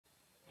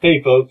Hey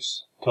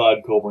folks, Todd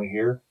Coburn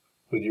here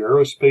with your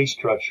Aerospace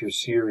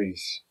Structures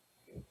series.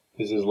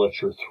 This is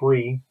lecture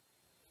 3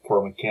 for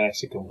our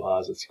Mechanics of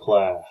Composites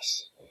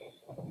class.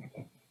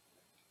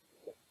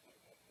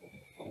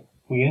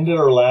 We ended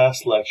our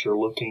last lecture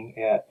looking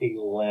at a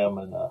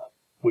lamina,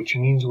 which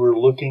means we're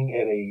looking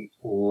at a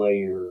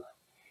layer.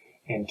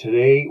 And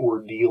today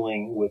we're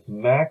dealing with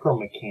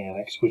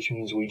macromechanics, which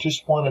means we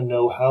just want to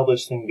know how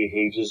this thing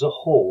behaves as a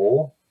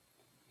whole,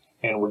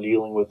 and we're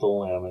dealing with the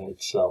lamina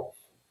itself.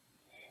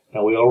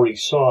 Now, we already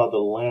saw the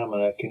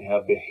lamina can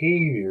have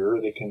behavior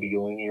that can be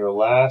linear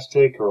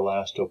elastic or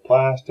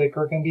elastoplastic,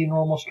 or it can be a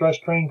normal stress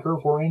strain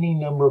curve or any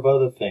number of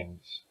other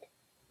things.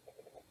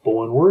 But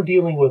when we're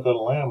dealing with a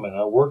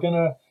lamina, we're going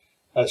to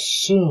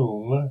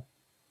assume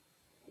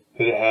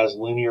that it has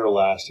linear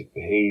elastic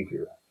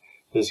behavior.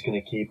 This is going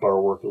to keep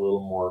our work a little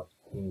more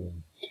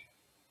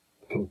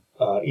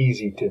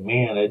easy to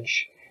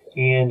manage,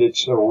 and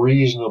it's a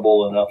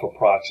reasonable enough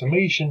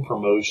approximation for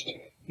most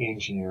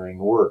engineering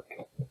work.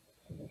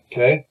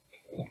 Okay?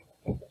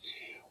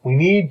 We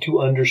need to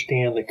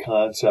understand the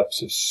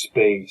concepts of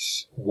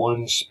space,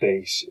 one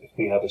space. If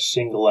we have a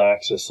single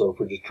axis, so if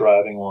we're just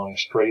driving along a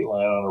straight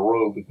line on a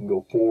road, we can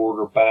go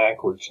forward or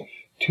backwards.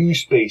 Two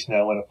space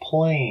now in a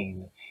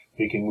plane.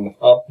 We can move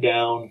up,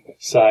 down,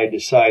 side to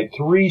side.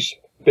 Three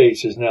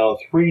spaces now, a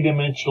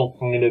three-dimensional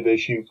kind of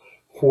issue.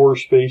 Four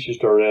space, you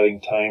start adding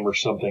time or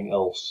something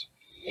else.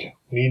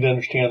 We need to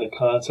understand the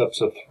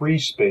concepts of three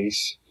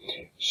space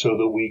so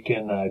that we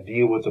can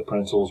deal with the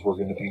principles we're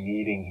going to be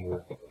needing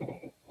here.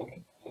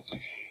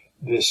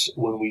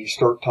 When we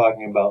start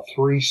talking about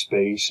three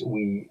space,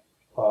 we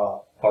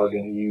are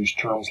going to use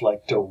terms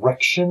like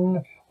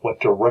direction.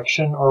 What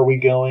direction are we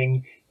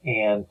going?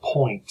 And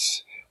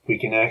points. We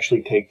can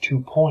actually take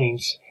 2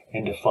 points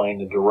and define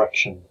the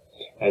direction,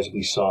 as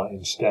we saw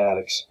in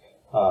statics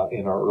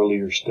in our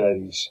earlier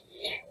studies.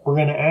 We're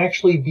going to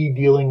actually be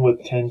dealing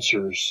with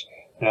tensors.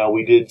 Now,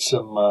 we did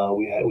some,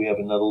 we have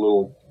another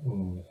little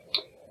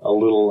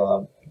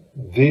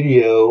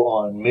video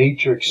on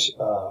matrix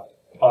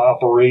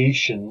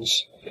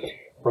operations.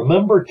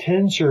 Remember,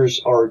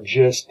 tensors are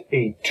just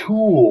a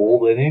tool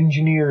that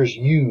engineers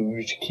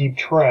use to keep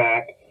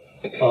track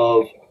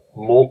of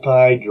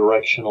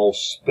multi-directional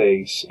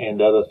space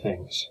and other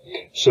things.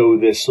 So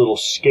this little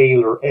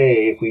scalar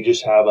A, if we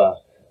just have a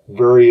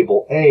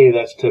variable A,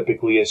 that's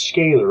typically a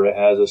scalar. It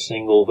has a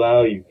single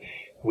value.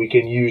 We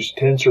can use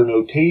tensor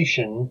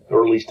notation,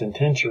 or at least in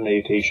tensor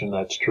notation,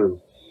 that's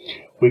true.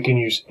 We can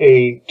use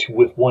A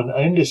with one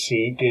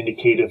indice to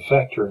indicate a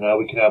vector. Now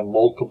we can have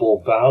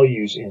multiple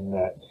values in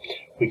that.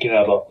 We can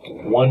have a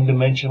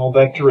one-dimensional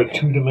vector, a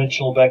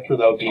two-dimensional vector,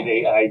 that would be an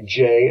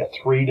Aij, a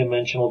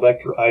three-dimensional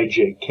vector,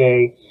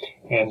 Ijk,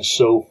 and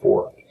so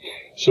forth.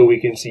 So we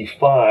can see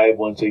 5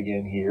 once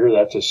again here,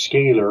 that's a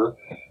scalar,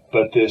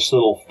 but this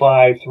little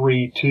 5,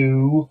 3,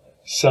 2,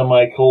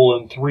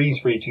 semicolon 3,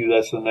 3, 2,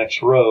 that's the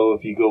next row.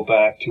 If you go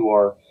back to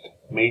our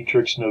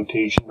matrix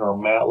notation or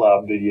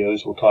MATLAB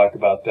videos, we'll talk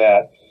about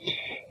that.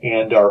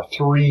 And our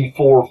 3,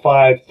 4,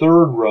 5,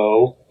 third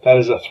row, that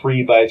is a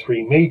 3 by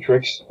 3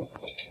 matrix.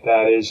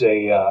 That is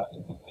a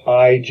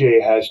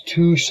Ij has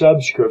 2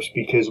 subscripts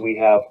because we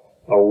have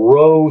a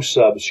row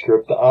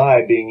subscript, the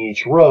I being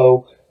each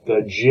row,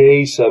 the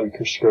J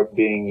subscript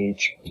being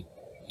each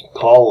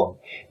column.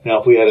 Now,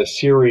 if we had a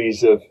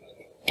series of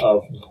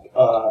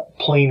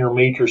planar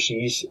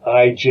matrices,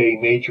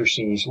 Ij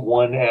matrices,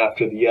 one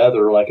after the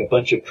other, like a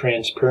bunch of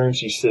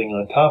transparencies sitting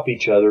on top of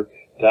each other,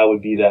 that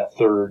would be that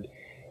third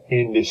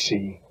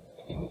indice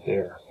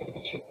there.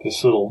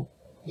 This little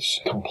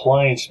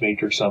compliance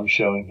matrix I'm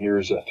showing here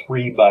is a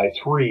 3 by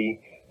 3,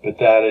 but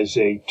that is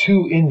a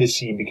 2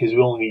 indice because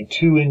we only need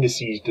 2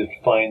 indices to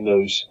define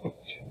those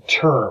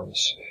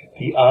terms.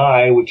 The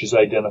I, which is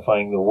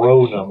identifying the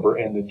row number,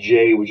 and the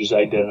J, which is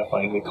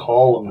identifying the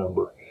column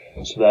number.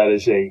 So that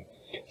is a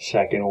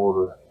second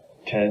order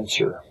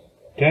tensor.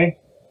 Okay?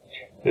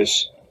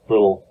 This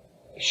little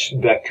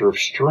vector of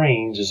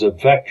strains is a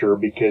vector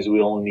because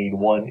we only need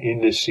one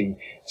indice.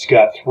 It's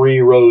got 3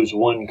 rows,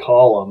 1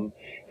 column.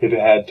 If it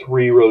had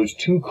 3 rows,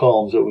 2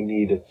 columns, it would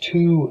need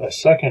a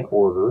second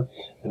order,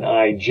 an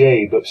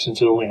Ij, but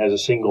since it only has a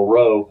single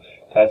row,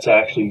 that's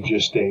actually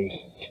just a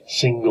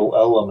single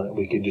element.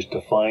 We could just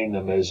define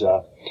them as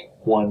a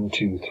 1,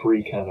 2,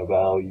 3 kind of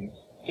value.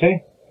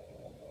 Okay?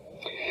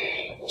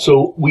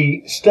 So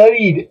we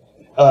studied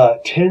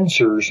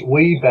tensors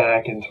way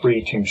back in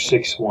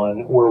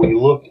 3261, where we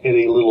looked at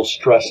a little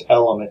stress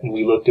element and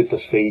we looked at the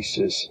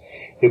faces.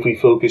 If we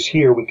focus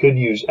here, we could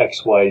use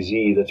X, Y,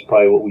 Z. That's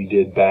probably what we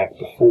did back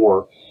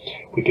before.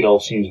 We could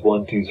also use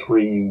 1, 2,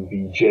 3, U,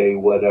 V, J,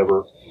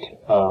 whatever.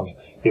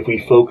 If we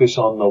focus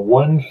on the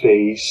one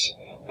face,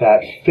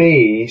 that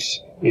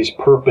face is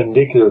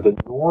perpendicular. The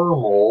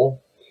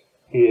normal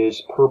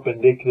is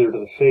perpendicular to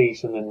the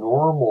face, and the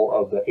normal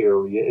of the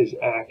area is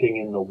acting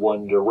in the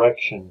one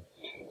direction.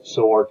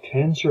 So our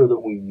tensor that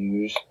we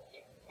use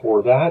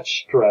for that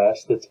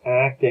stress that's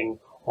acting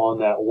on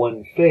that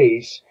one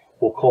face,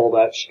 we'll call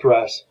that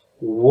stress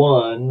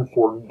 1,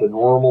 for the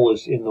normal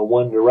is in the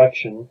one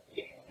direction,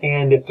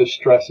 And if the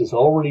stress is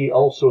already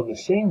also in the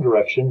same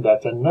direction,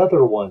 that's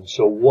another 1.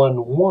 So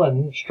 1,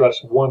 1,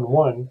 stress 1,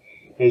 1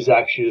 is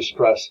actually a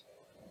stress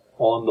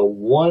on the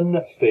one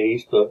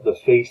face, the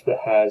face that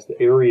has, the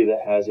area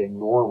that has a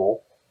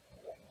normal,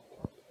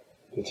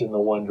 it's in the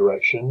one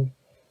direction,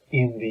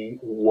 in the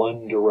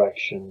one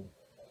direction.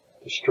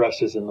 The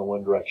stress is in the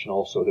one direction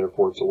also,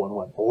 therefore it's a 1,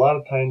 1. A lot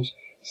of times,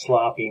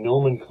 sloppy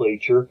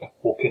nomenclature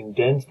will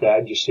condense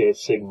that, just say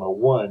it's sigma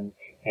 1,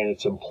 and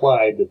it's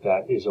implied that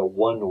that is a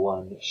 1,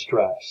 1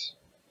 stress.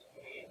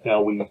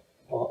 Now on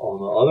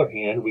the other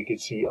hand, we could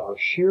see our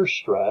shear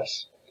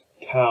stress,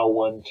 tau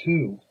 1,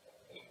 2.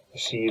 You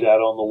see that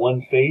on the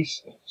one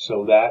face,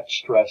 so that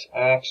stress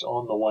acts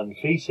on the one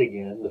face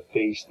again, the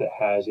face that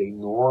has a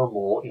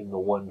normal in the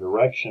one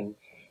direction,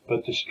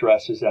 but the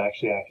stress is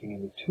actually acting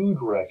in the two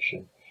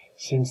direction.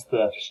 Since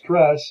the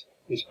stress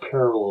is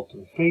parallel to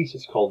the face,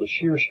 it's called the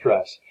shear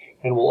stress,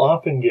 and we'll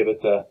often give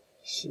it the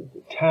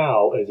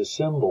tau as a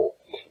symbol.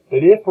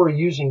 But if we're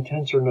using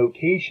tensor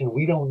notation,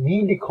 we don't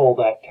need to call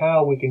that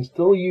tau. We can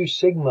still use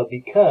sigma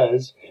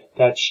because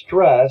that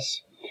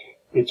stress,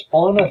 it's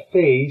on a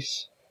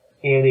face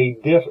and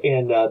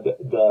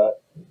the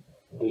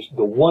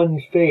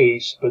one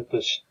face, but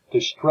the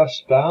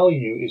stress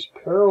value is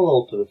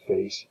parallel to the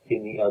face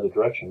in the other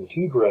direction, the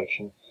two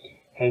direction.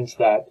 Hence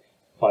that,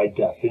 by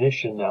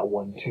definition, that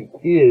 1, 2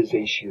 is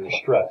a shear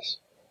stress.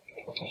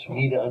 So we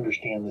need to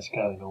understand this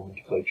kind of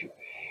nomenclature.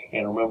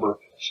 And remember,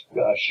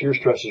 shear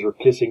stresses are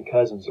kissing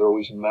cousins. They're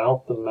always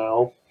mouth to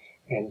mouth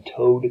and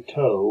toe to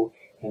toe,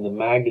 and the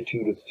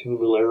magnitude of the two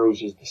little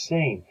arrows is the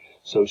same.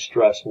 So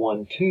stress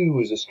 1, 2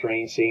 is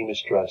the same as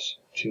stress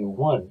 2,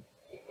 1.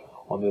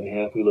 On the other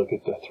hand, if we look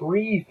at the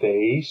 3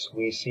 face,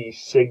 we see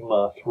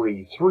sigma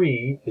 3,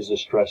 3 is the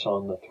stress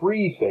on the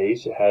 3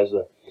 face. It has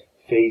a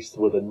face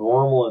with a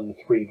normal in the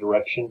 3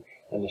 direction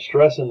and the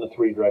stress in the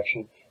 3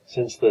 direction.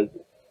 Since the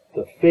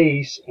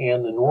face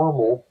and the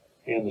normal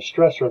and the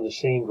stress are in the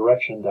same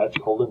direction, that's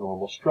called a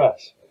normal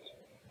stress.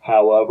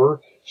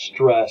 However,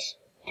 stress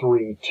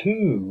 3,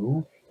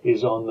 2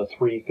 is on the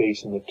 3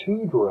 face in the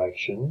 2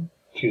 direction.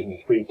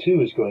 3,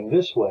 2 is going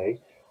this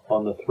way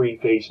on the 3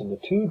 face in the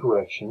 2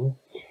 direction.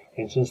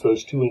 And since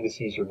those two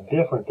indices are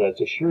different, that's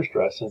a shear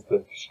stress, since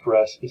the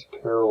stress is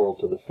parallel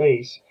to the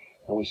face,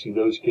 and we see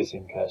those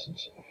kissing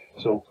cousins.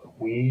 So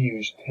we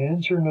use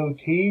tensor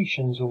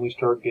notations when we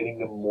start getting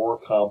to more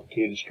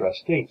complicated stress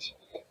states.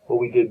 What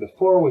we did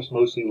before was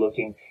mostly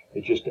looking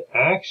at just an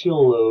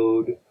axial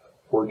load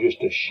or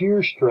just a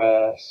shear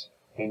stress,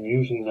 and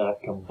usually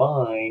not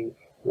combined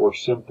or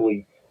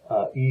simply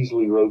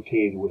easily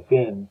rotated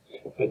within.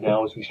 But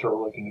now as we start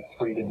looking at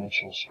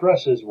three-dimensional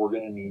stresses, we're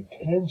going to need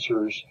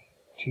tensors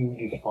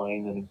to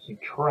define them and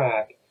keep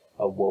track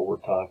of what we're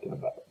talking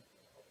about.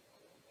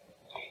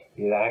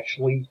 It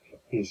actually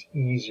is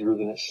easier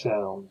than it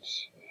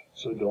sounds.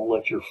 So don't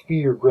let your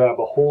fear grab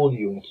a hold of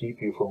you and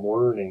keep you from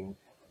learning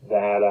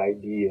that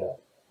idea.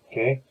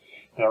 Okay?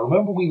 Now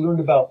remember we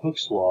learned about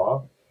Hooke's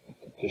law.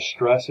 The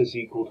stress is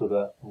equal to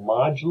the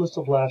modulus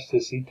of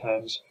elasticity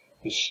times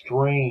the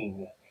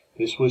strain.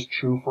 This was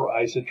true for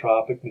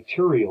isotropic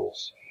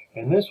materials.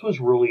 And this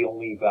was really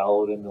only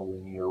valid in the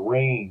linear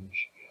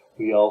range.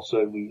 We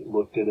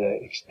looked at an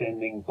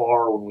extending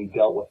bar when we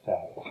dealt with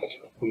that.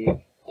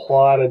 We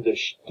plotted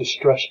the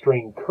stress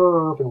strain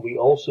curve, and we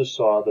also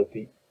saw that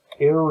the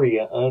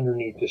area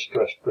underneath the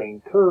stress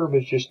strain curve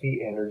is just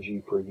the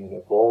energy per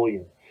unit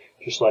volume.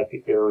 Just like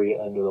the area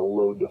under the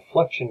load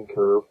deflection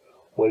curve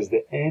was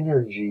the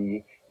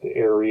energy, the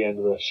area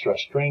under the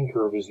stress strain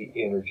curve is the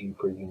energy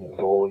per unit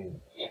volume.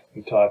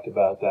 We talked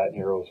about that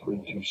in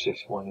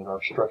L-03 in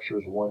our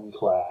Structures 1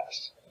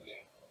 class.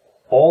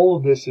 All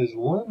of this is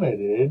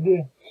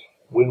limited.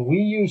 When we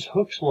use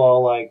Hooke's law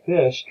like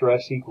this,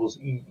 stress equals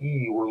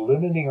EE, we're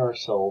limiting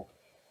ourselves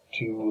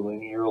to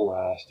linear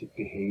elastic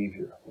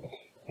behavior.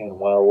 And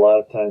while a lot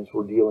of times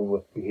we're dealing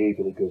with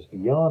behavior that goes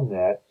beyond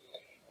that,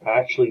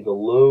 actually the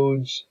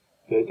loads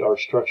that our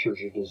structures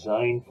are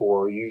designed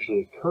for are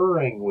usually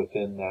occurring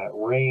within that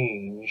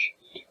range,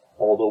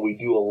 although we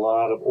do a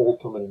lot of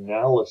ultimate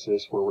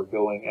analysis where we're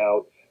going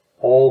out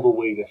all the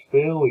way to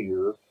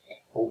failure.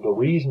 Well, the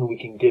reason we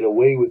can get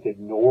away with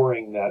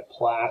ignoring that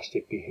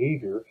plastic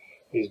behavior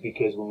is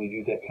because when we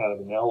do that kind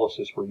of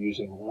analysis, we're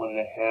using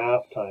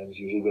 1.5 times.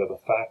 Usually we have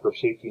a factor of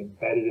safety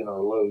embedded in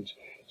our loads.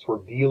 So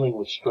we're dealing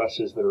with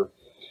stresses that are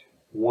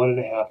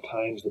 1.5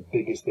 times the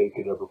biggest they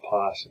could ever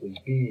possibly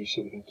be,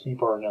 so we can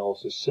keep our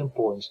analysis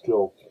simple and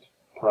still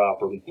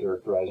properly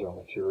characterize our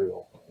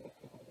material.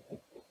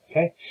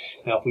 Okay?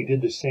 Now if we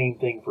did the same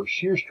thing for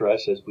shear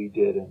stress as we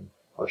did in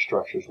our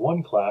Structures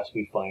 1 class,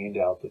 we find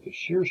out that the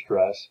shear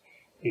stress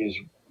is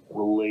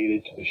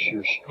related to the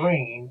shear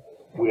strain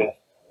with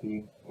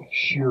the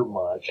shear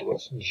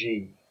modulus,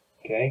 G.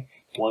 Okay?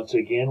 Once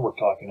again, we're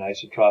talking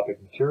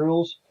isotropic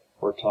materials.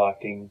 We're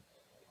talking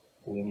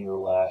linear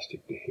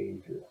elastic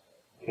behavior.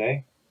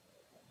 Okay?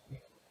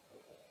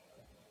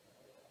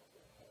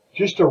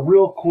 Just a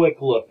real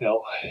quick look.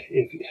 Now,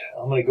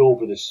 I'm going to go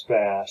over this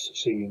fast,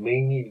 so you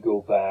may need to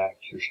go back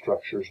to your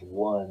Structures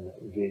 1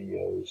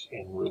 videos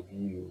and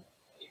review.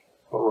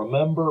 But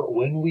remember,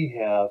 when we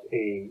have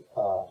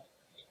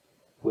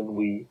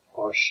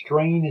our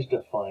strain is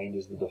defined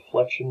as the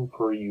deflection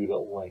per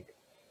unit length.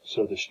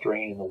 So the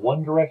strain in the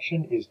one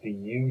direction is the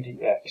u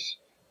dx.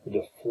 The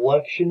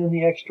deflection in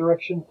the x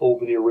direction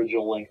over the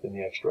original length in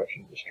the x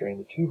direction. The strain in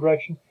the two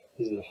direction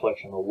is the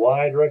deflection in the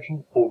y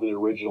direction over the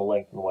original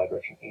length in the y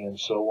direction, and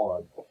so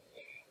on.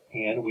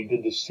 And we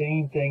did the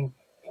same thing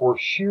for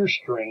shear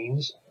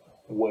strains,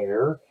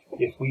 where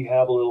if we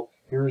have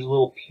here's a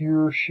little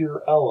pure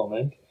shear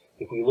element.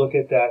 If we look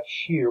at that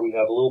shear, we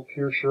have a little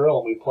pure shear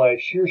element. We apply a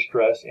shear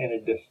stress, and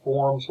it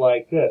deforms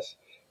like this,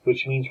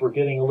 which means we're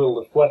getting a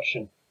little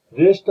deflection.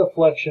 This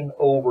deflection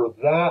over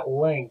that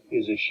length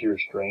is a shear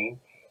strain,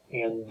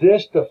 and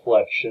this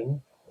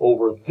deflection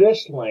over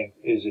this length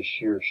is a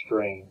shear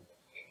strain.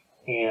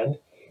 And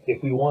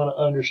if we want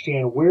to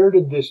understand where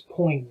did this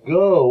point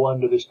go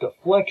under this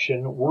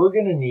deflection, we're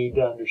going to need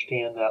to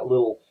understand that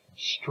little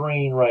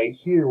strain right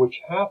here, which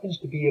happens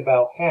to be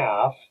about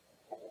half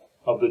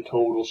of the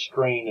total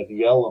strain of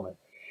the element.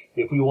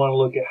 If we want to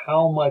look at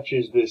how much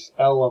is this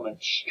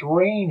element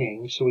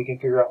straining so we can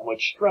figure out how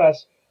much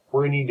stress,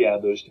 we're going to need to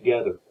add those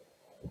together.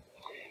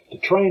 To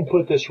try and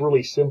put this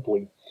really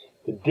simply,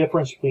 the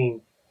difference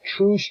between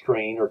true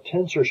strain or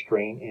tensor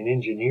strain and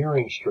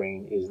engineering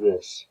strain is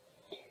this.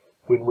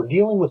 When we're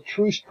dealing with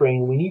true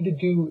strain, we need to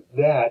do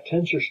that,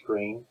 tensor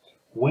strain,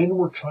 when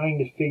we're trying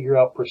to figure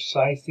out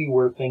precisely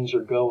where things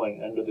are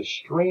going. Under the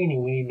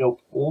straining, we need to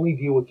only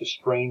deal with the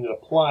strain that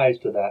applies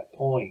to that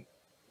point.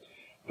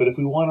 But if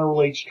we want to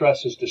relate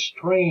stresses to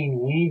strain,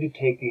 we need to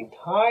take the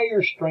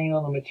entire strain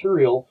on the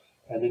material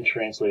and then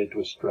translate it to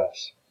a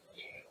stress.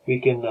 We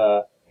can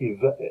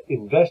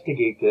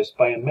investigate this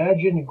by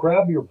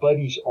grab your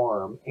buddy's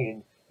arm,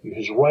 and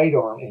his right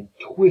arm, and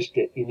twist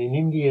it in an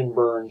Indian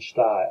burn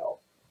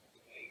style.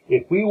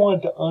 If we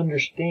want to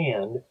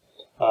understand,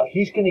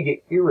 he's going to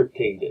get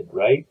irritated,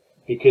 right?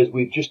 Because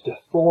we've just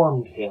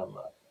deformed him.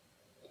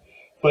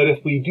 But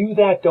if we do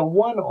that to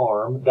one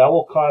arm, that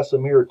will cause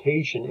some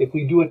irritation. If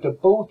we do it to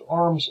both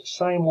arms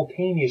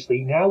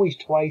simultaneously, now he's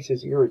twice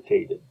as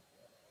irritated.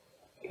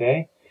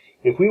 Okay?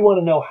 If we want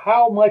to know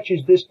how much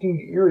is this dude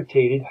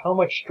irritated, how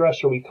much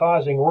stress are we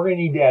causing, we're going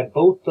to need to add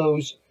both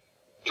those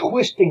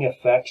twisting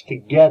effects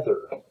together.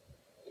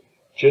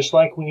 Just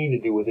like we need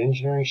to do with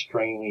engineering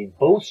strain, we need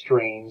both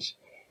strains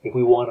if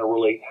we want to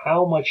relate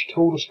how much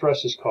total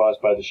stress is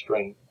caused by the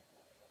strain.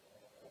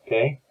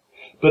 Okay?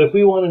 But if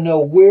we want to know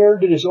where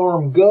did his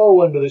arm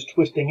go under this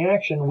twisting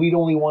action, we'd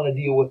only want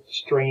to deal with the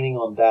straining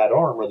on that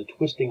arm or the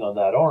twisting on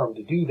that arm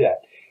to do that.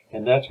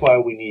 And that's why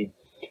we need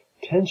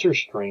tensor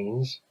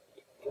strains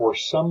for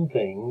some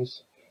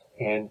things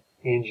and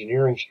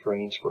engineering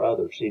strains for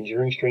others.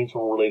 Engineering strains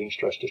when we're relating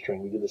stress to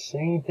strain. We do the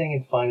same thing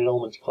in finite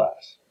elements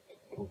class,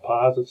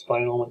 composites,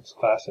 finite elements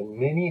class, and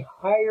many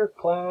higher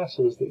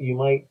classes that you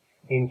might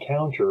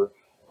encounter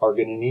are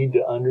going to need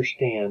to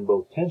understand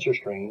both tensor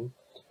strain,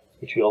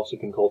 which we also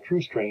can call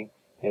true strain,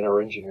 and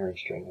our engineering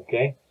strain,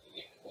 okay?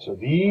 So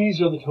these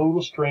are the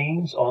total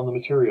strains on the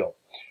material.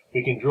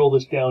 We can drill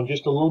this down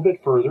just a little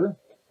bit further.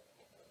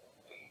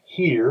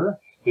 Here,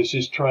 this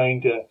is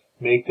trying to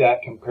make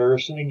that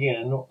comparison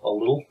again a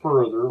little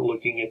further,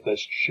 looking at the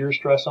shear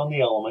stress on the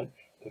element.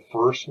 The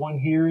first one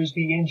here is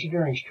the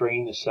engineering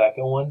strain. The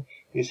second one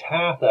is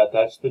half that.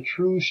 That's the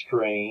true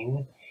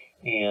strain,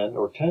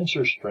 or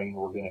tensor strain,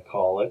 we're going to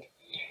call it.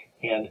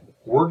 And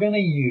we're going to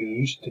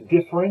use, to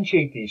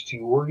differentiate these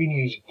two, we're going to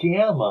use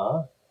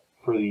gamma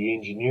for the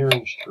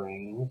engineering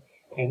strain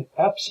and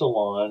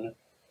epsilon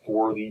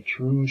for the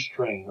true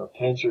strain or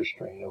tensor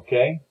strain,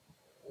 okay?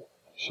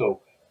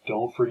 So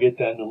don't forget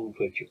that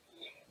nomenclature.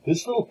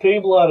 This little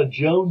table out of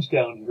Jones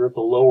down here at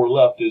the lower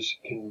left is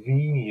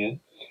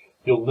convenient.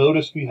 You'll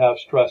notice we have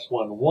stress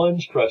 1,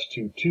 1, stress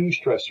 2, 2,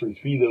 stress 3,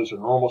 3. Those are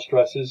normal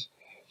stresses.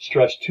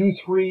 Stress 2,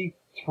 3,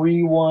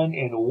 3, 1,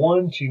 and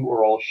 1, 2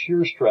 are all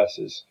shear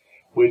stresses,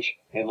 which,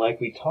 and like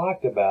we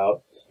talked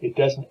about, it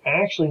doesn't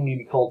actually need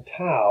to be called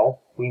tau.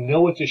 We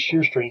know it's a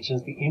shear strain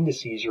since the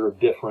indices are a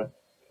different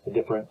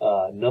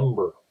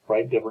number,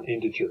 right? Different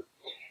integer.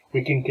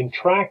 We can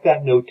contract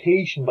that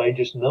notation by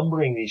just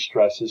numbering these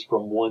stresses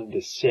from 1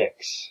 to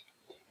 6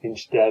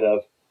 instead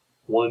of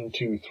 1,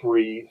 2,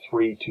 3,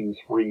 3, 2,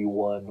 3,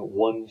 1,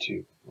 1,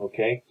 2,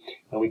 okay?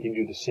 And we can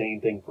do the same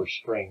thing for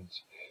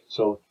strains.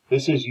 So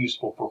this is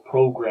useful for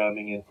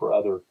programming and for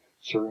other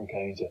certain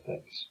kinds of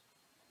things,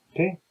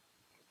 okay?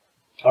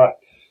 All right,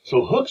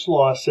 so Hooke's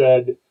law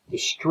said the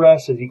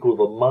stress is equal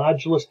to the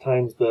modulus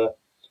times the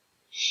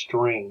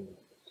strain.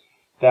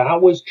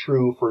 That was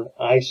true for an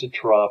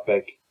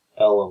isotropic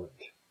element.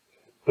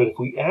 But if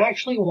we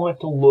actually want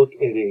to look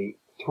at a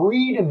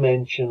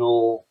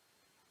three-dimensional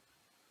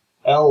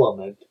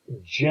element,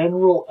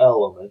 general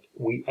element,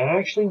 we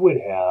actually would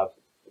have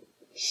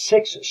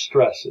 6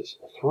 stresses,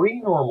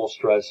 3 normal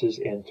stresses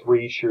and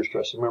 3 shear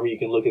stresses. Remember, you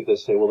can look at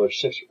this and say, well, there's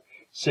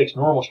six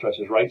normal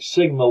stresses, right?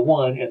 Sigma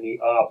 1 and the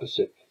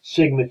opposite.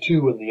 sigma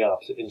 2 in the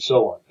opposite, and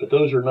so on. But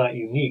those are not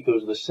unique.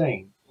 Those are the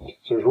same.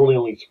 So there's really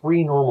only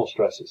 3 normal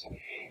stresses.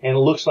 And it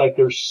looks like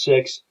there's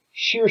 6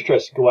 shear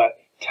stresses go at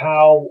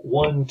tau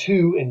 1,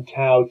 2 and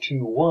tau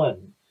 2,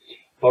 1.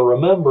 But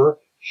remember,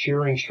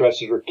 shearing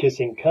stresses are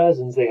kissing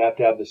cousins. They have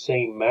to have the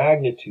same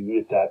magnitude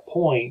at that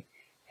point.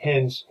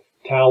 Hence,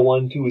 tau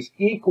 1, 2 is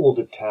equal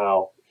to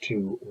tau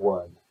 2,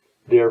 1.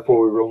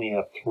 Therefore, we only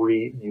have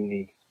 3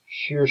 unique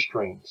shear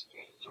strains.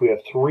 So we have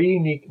 3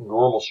 unique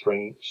normal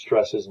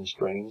stresses and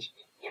strains,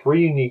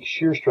 3 unique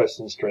shear stresses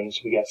and strains.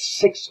 So we got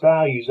 6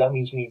 values. That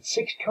means we need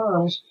 6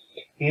 terms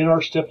in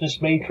our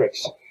stiffness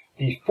matrix.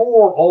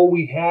 Before, all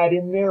we had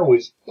in there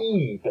was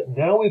E, but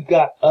now we've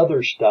got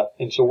other stuff,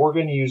 and so we're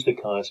going to use the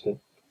constant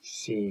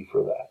C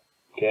for that,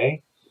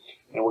 okay?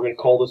 And we're going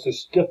to call this a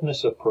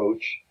stiffness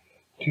approach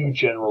to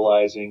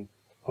generalizing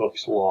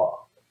Hooke's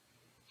law.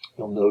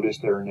 You'll notice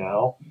there are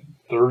now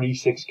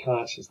 36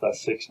 constants.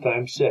 That's 6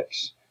 times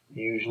 6,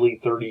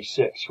 usually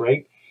 36,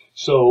 right?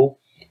 So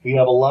we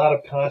have a lot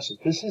of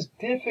constants. This is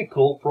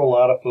difficult for a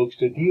lot of folks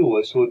to deal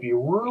with, so it'd be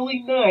really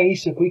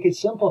nice if we could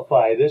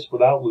simplify this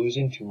without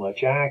losing too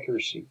much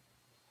accuracy.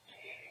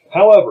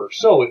 However,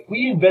 so if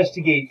we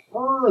investigate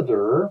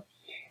further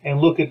and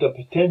look at the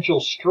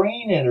potential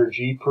strain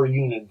energy per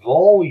unit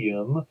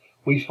volume,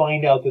 we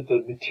find out that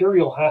the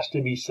material has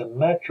to be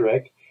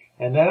symmetric,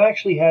 and that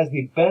actually has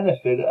the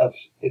benefit of,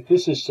 if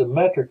this is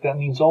symmetric, that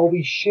means all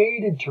these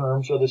shaded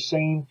terms are the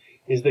same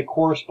as the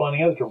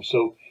corresponding other terms.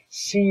 So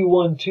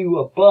C12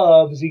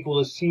 above is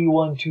equal to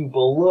C12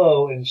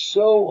 below, and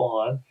so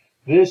on.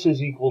 This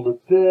is equal to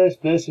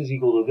this is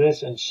equal to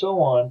this, and so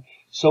on.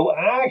 So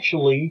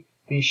actually,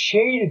 these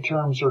shaded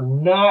terms are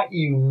not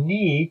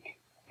unique,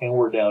 and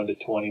we're down to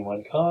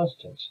 21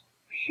 constants.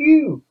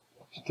 Phew!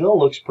 Still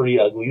looks pretty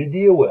ugly to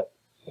deal with.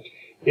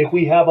 If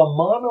we have a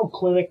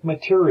monoclinic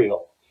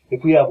material,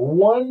 if we have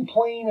one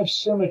plane of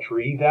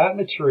symmetry, that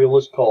material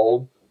is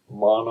called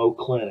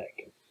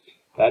monoclinic.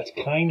 That's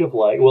kind of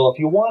like, well, if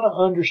you want to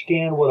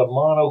understand what a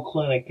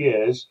monoclinic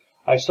is,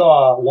 I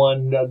saw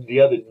one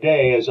the other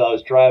day as I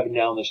was driving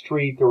down the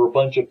street. There were a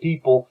bunch of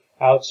people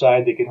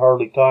outside. They could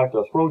hardly talk.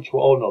 Their throats were,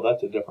 oh no,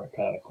 that's a different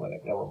kind of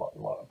clinic. Never mind,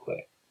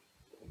 monoclinic.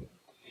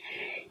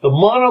 The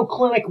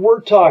monoclinic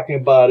we're talking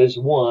about is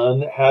one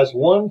that has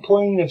one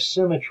plane of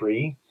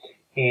symmetry,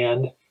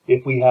 and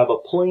if we have a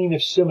plane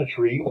of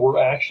symmetry, we're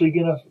actually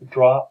going to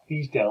drop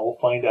these down. We'll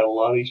find out a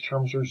lot of these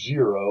terms are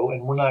 0,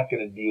 and we're not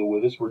going to deal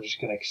with this. We're just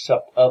going to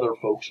accept other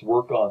folks'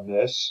 work on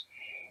this,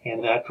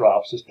 and that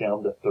drops us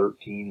down to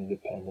 13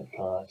 independent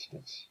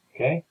constants.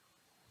 Okay?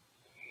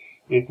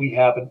 If we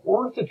have an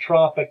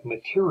orthotropic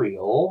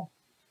material,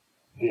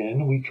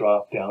 then we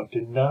drop down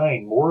to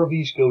 9. More of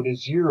these go to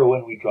 0,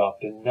 and we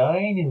drop to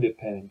 9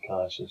 independent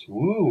constants.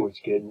 Woo, it's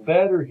getting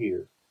better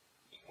here.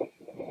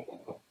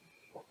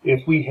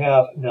 If we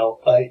have now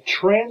a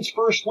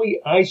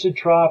transversely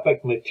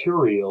isotropic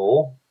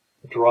material,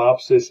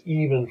 drops us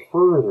even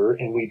further,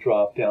 and we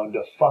drop down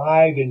to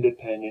 5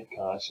 independent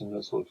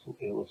constants.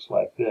 It looks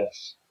like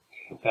this.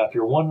 Now, if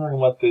you're wondering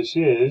what this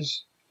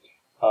is,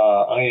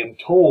 I am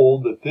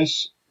told that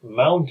this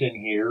mountain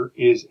here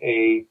is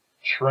a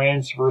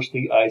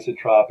transversely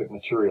isotropic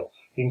material.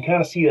 You can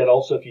kind of see that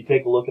also if you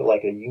take a look at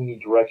like a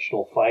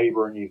unidirectional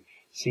fiber and you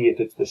see if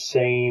it's the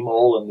same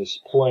all in this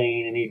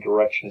plane in any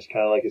direction. It's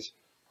kind of like it's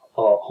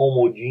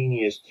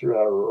homogeneous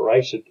throughout,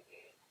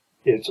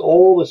 it's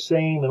all the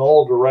same in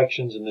all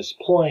directions in this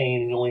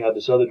plane, and you only have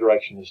this other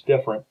direction that's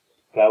different.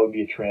 That would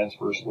be a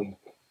transversely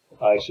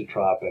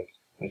isotropic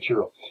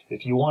material.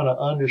 If you want to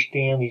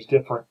understand these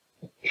different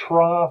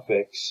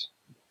trophics,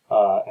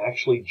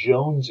 actually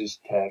Jones's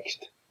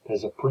text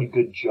does a pretty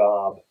good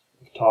job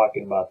of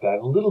talking about that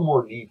in a little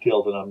more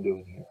detail than I'm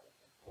doing here.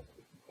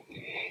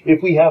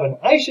 If we have an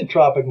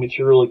isotropic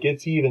material, it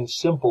gets even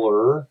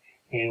simpler,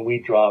 and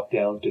we drop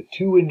down to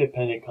 2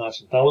 independent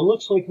constants. Now, it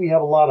looks like we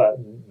have a lot of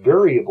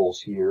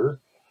variables here,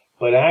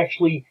 but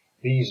actually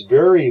these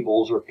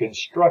variables are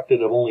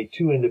constructed of only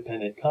 2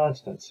 independent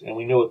constants, and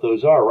we know what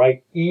those are,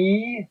 right?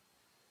 E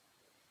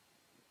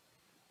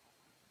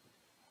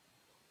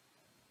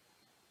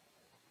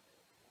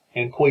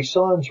and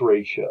Poisson's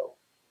ratio.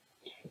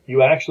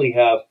 You actually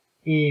have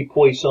E,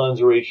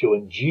 Poisson's ratio,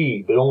 and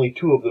G, but only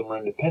 2 of them are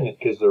independent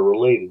because they're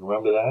related.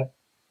 Remember that?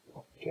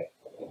 Okay.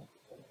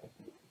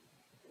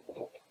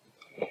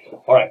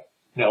 All right.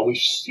 Now, we've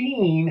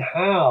seen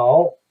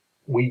how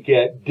we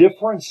get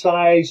different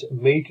sets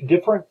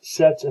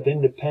of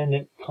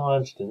independent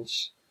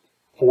constants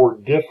for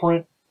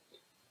different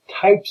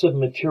types of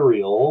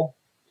material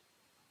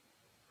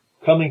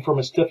coming from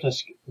a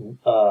stiffness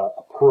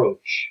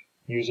approach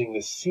using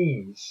the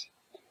C's.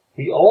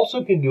 We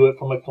also can do it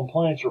from a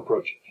compliance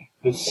approach.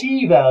 The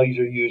C values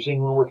are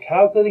using when we're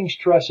calculating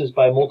stresses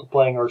by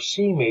multiplying our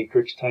C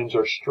matrix times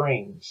our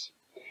strains.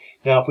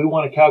 Now, if we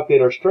want to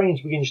calculate our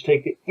strains, we can just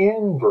take the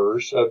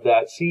inverse of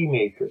that C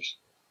matrix.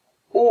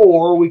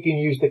 Or we can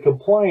use the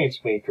compliance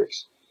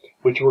matrix,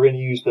 which we're going to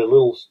use the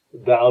little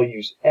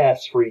values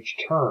S for each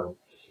term.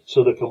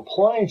 So the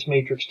compliance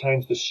matrix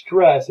times the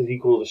stress is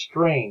equal to the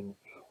strain,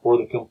 or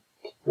the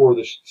or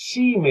the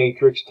C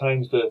matrix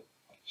times the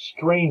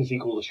strain is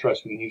equal to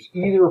stress. We can use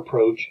either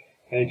approach,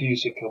 and if you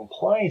use a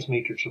compliance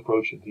matrix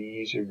approach,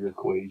 these are your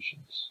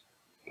equations.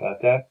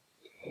 Got that?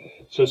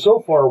 So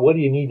far, what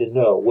do you need to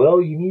know?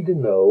 Well, you need to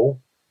know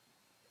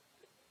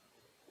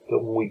that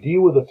when we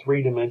deal with a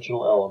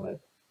three-dimensional element,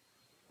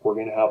 we're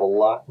going to have a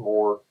lot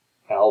more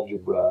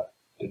algebra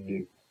to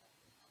do.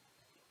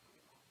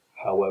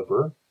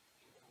 However,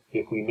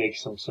 if we make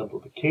some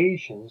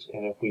simplifications,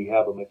 and if we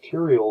have a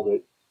material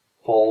that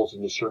falls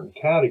into certain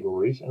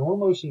categories, and we're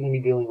mostly going to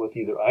be dealing with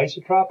either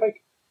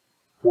isotropic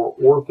or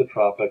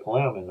orthotropic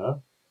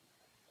lamina,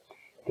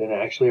 then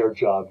actually our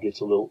job gets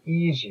a little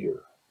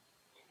easier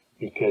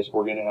because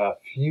we're going to have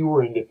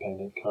fewer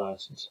independent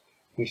constants.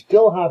 We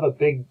still have a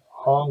big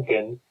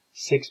honkin'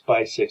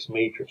 6x6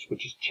 matrix,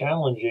 which is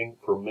challenging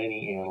for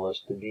many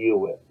analysts to deal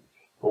with.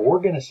 But we're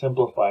going to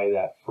simplify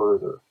that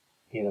further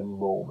in a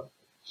moment,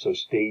 so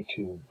stay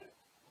tuned.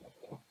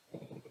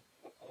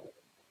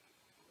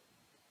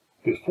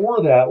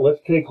 Before that, let's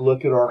take a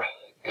look at our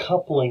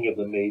coupling of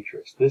the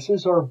matrix. This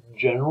is our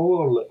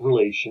general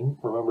relation.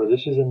 Remember,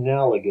 this is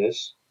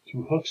analogous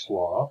to Hooke's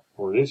law,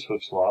 or it is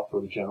Hooke's law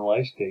for the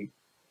generalized state.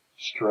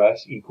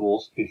 Stress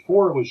equals,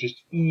 before it was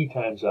just E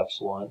times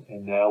epsilon,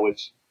 and now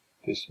it's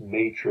this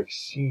matrix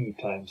C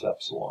times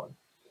epsilon,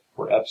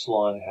 where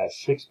epsilon has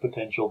 6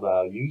 potential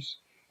values,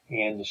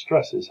 and the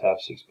stresses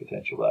have 6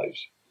 potential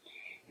values.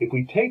 If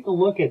we take a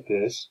look at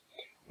this,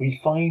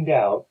 we find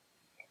out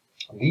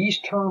these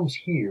terms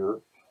here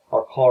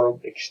are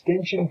called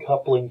extension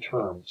coupling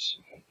terms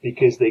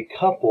because they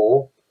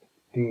couple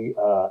the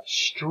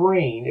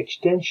strain,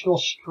 extensional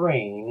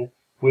strain,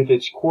 with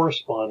its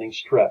corresponding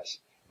stress.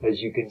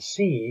 As you can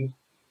see,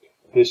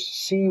 this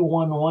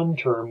C11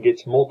 term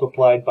gets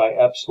multiplied by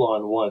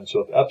epsilon 1. So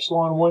if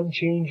epsilon 1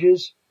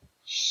 changes,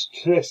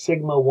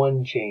 sigma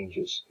 1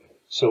 changes.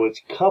 So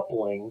it's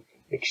coupling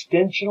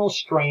extensional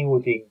strain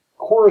with the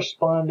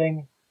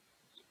corresponding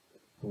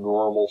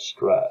normal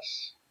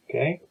stress.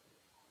 Okay?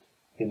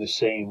 In the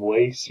same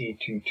way,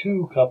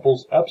 C22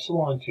 couples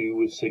epsilon 2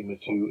 with sigma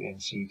 2 and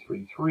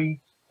C33,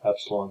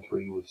 epsilon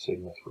 3 with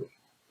sigma 3.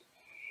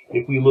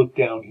 If we look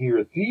down here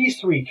at these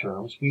three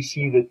terms, we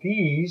see that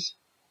these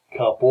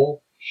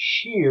couple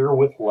shear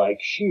with like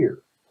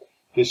shear.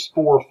 This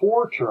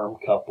 4,4 term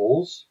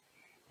couples,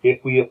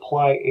 if we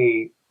apply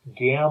a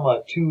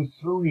gamma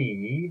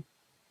 2,3,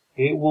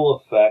 it will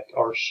affect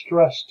our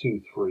stress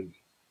 2,3.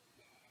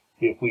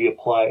 If we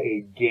apply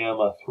a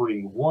gamma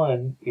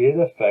 3,1, it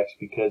affects,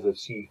 because of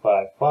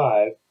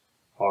C5,5,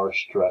 our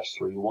stress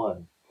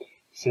 3,1.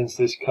 Since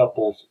this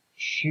couples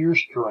shear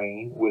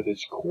strain with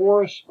its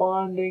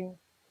corresponding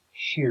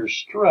shear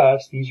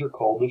stress, these are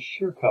called the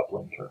shear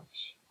coupling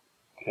terms.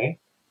 Okay?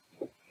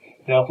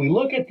 Now, if we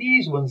look at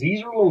these ones,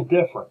 these are a little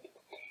different.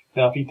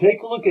 Now, if you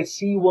take a look at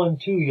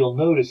C12, you'll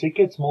notice it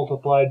gets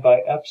multiplied by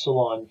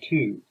epsilon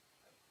 2.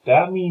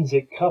 That means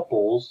it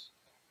couples.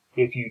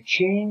 If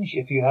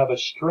you have a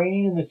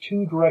strain in the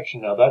 2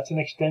 direction, now that's an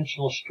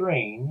extensional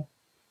strain,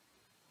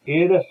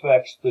 it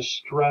affects the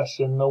stress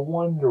in the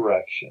 1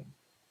 direction.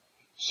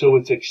 So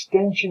it's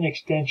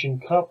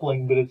extension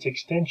coupling, but it's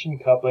extension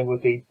coupling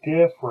with a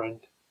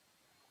different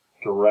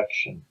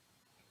direction.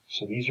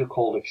 So these are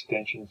called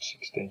extension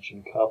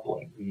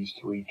coupling, these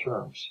three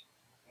terms.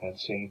 And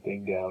same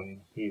thing down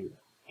in here.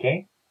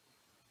 Okay?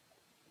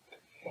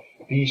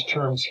 These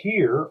terms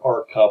here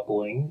are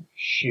coupling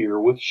shear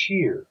with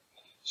shear.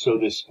 So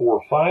this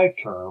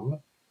 4,5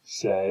 term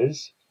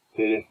says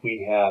that if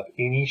we have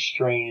any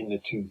strain in the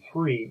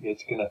 2,3,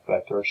 it's going to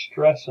affect our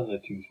stress in the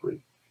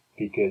 2,3.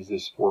 Because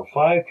this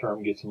 4,5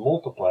 term gets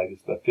multiplied.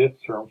 It's the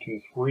 5th term,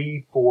 2,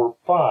 3, 4,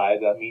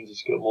 5. That means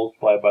it's going to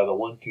multiply by the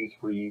 1, 2,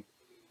 3.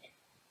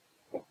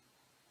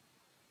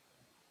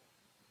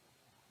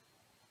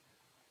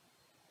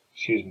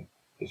 Excuse me.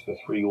 It's the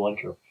 3, 1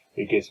 term.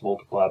 It gets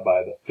multiplied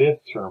by the 5th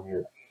term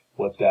here.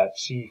 What that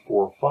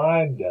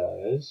C4,5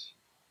 does.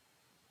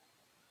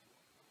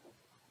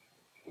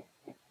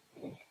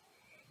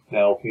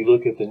 Now, if we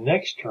look at the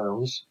next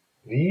terms,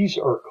 these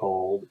are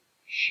called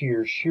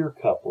shear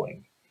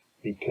coupling,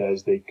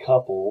 because they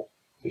couple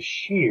the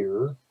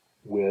shear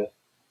with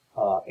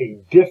a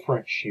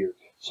different shear.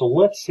 So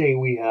let's say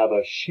we have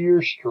a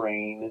shear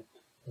strain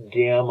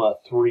gamma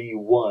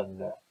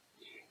 3,1.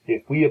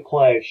 If we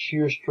apply a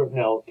shear strain,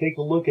 now take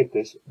a look at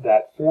this.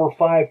 That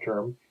 4,5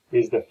 term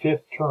is the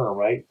 5th term,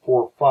 right?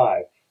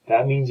 4,5.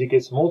 That means it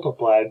gets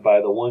multiplied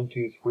by the 1,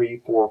 2,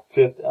 3, 4,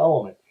 5th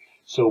element.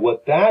 So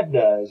what that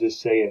does is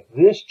say if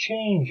this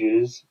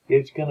changes,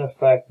 it's going to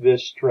affect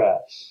this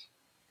stress.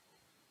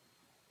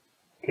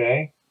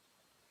 Okay?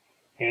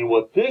 And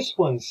what this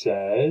one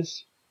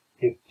says,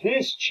 if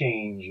this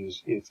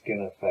changes, it's going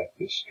to affect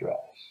this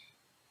stress.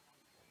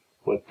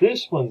 What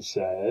this one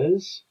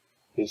says,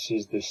 this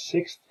is the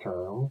 6th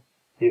term,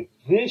 if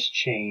this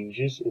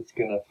changes, it's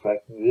going to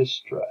affect this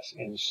stress,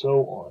 and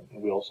so on.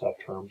 And we also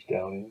have terms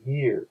down in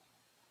here.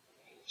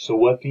 So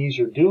what these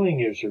are doing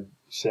is they're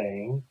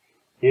saying,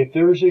 if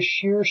there's a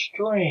shear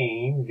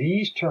strain,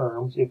 these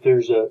terms, if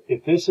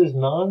this is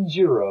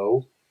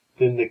non-zero,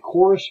 then the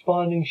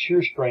corresponding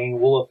shear strain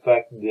will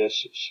affect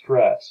this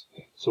stress.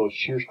 So a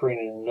shear strain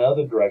in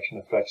another direction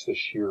affects the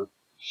shear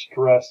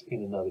stress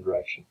in another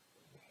direction.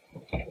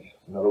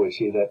 Another way to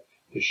say that,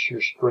 the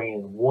shear strain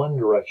in one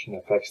direction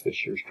affects the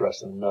shear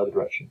stress in another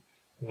direction.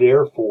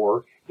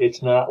 Therefore,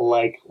 it's not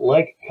like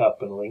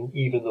coupling,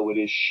 even though it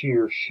is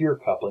shear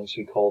coupling, so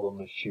we call them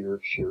the shear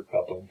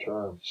coupling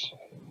terms.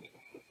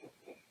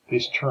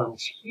 These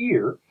terms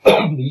here,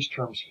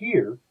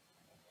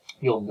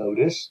 you'll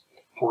notice,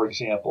 for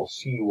example,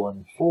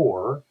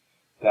 C14,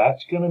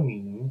 that's going to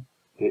mean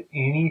that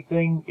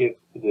anything, if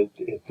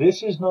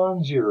this is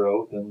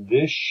non-zero, then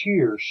this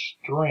shear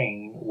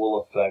strain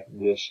will affect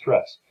this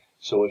stress.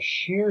 So a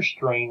shear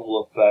strain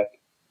will affect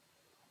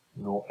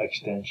no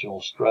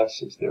extensional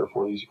stresses.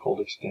 Therefore, these are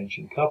called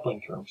extension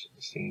coupling terms.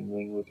 The same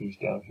thing with these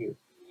down here.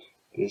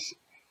 This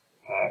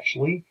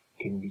actually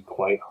can be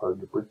quite hard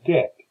to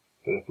predict.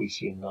 But if we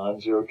see a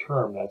non-zero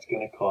term, that's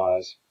going to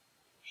cause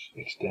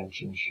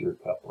extension shear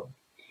coupling.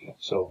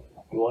 So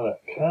we want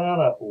to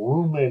kind of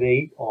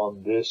ruminate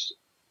on this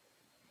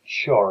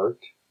chart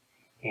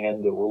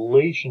and the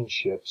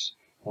relationships.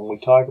 When we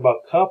talk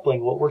about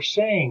coupling, what we're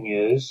saying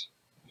is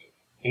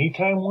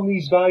anytime one of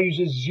these values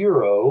is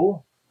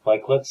zero,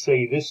 like let's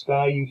say this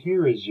value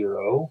here is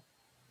zero,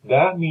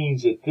 that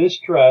means that this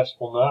stress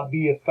will not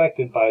be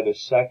affected by the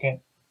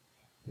second.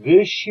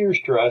 This shear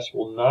stress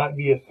will not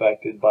be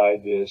affected by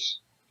this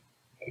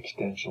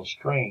extensional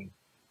strain.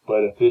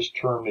 But if this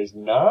term is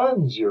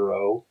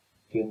non-zero,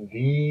 then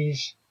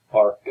these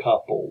are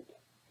coupled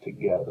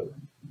together.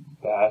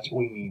 That's what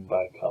we mean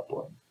by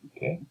coupling.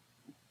 Okay?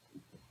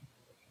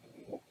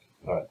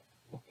 All right.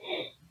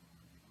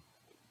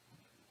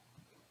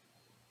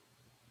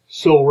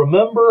 So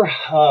remember,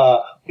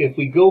 if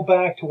we go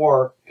back to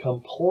our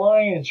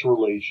compliance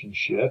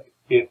relationship,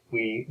 if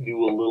we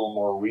do a little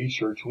more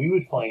research, we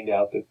would find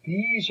out that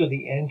these are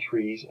the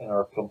entries in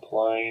our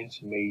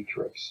compliance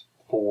matrix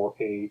for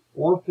a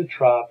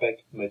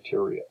orthotropic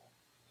material.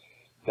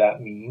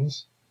 That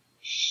means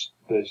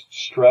the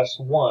stress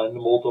 1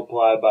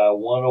 multiplied by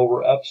 1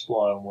 over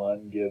epsilon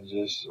 1 gives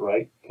us,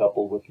 right,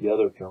 coupled with the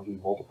other terms, we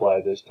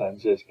multiply this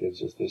times this,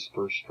 gives us this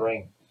first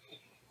strain.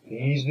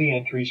 These are the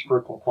entries for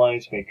a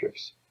compliance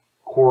matrix.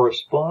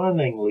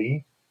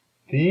 Correspondingly,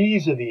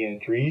 these are the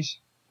entries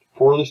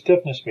for the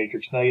stiffness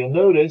matrix. Now you'll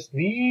notice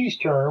these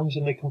terms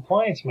in the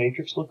compliance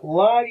matrix look a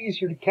lot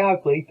easier to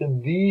calculate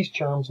than these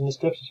terms in the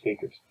stiffness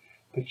matrix.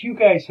 But you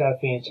guys have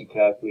fancy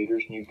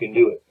calculators and you can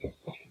do it.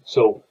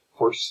 So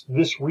for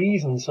this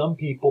reason, some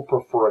people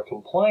prefer a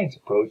compliance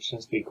approach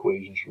since the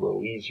equations are a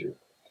little easier.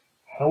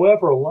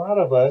 However, a lot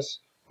of us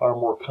are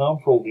more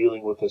comfortable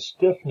dealing with a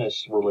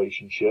stiffness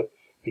relationship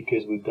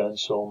because we've done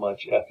so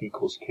much F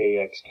equals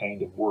Kx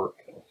kind of work.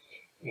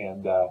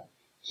 And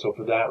so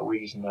for that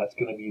reason, that's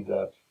going to be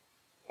the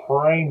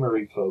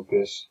primary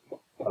focus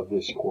of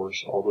this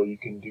course, although you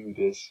can do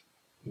this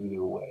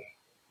either way.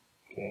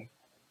 Okay.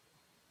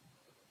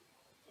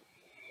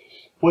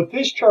 What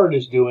this chart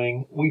is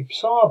doing, we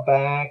saw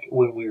back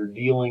when we were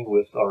dealing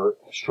with our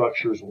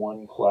Structures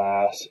 1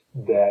 class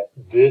that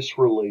this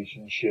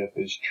relationship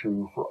is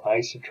true for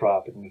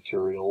isotropic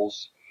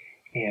materials.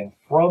 And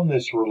from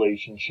this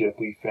relationship,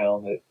 we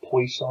found that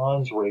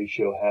Poisson's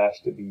ratio has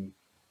to be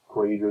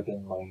greater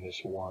than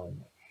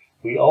 -1.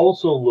 We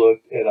also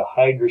looked at a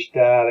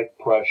hydrostatic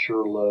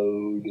pressure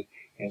load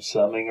and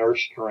summing our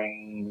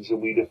strains, and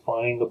we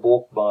defined the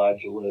bulk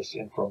modulus,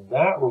 and from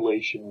that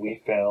relation we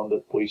found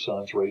that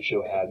Poisson's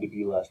ratio had to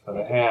be less than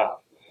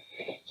 1/2.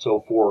 So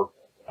for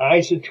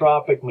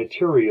isotropic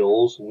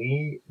materials,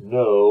 we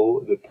know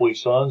that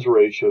Poisson's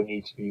ratio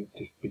needs to be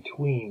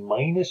between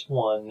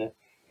 -1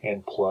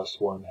 and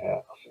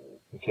 +1/2.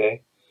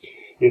 Okay?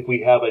 If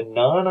we have a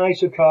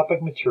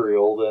non-isotropic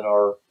material, then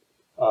our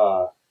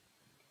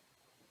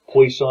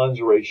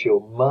Poisson's ratio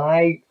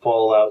might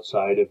fall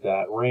outside of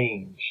that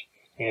range.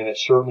 And it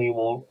certainly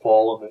won't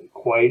fall in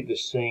quite the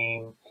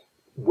same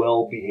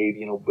well-behaved.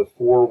 You know,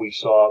 before we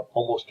saw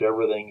almost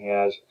everything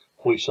has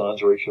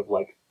Poisson's ratio of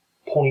like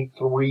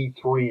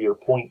 0.33 or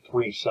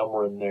 0.3,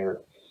 somewhere in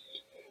there.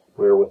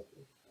 Where with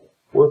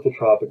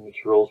orthotropic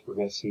materials, we're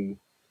going to see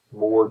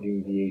more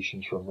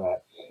deviations from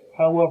that.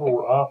 However,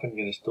 we're often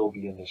going to still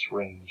be in this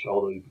range,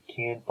 although you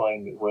can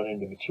run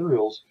into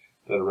materials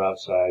that are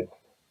outside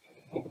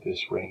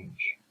this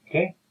range.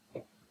 Okay?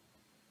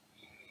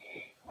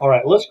 All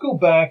right, let's go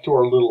back to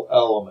our little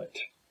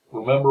element.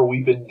 Remember,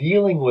 we've been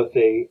dealing with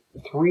a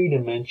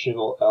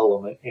three-dimensional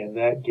element, and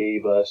that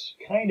gave us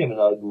kind of an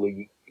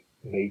ugly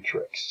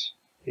matrix.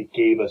 It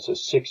gave us a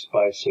 6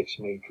 by 6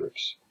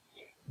 matrix.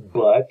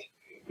 But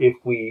if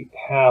we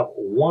have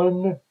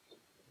one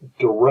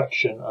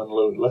direction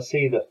unloaded, let's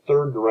say the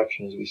third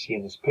direction, as we see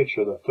in this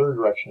picture, the third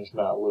direction is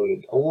not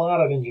loaded. A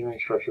lot of engineering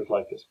structures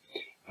like this.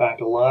 In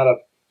fact, a lot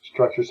of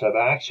structures have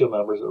axial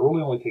members that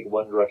really only take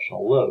one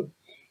directional load.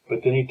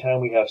 But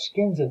anytime we have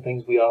skins and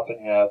things, we often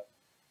have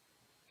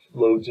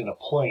loads in a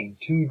plane,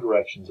 two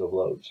directions of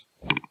loads.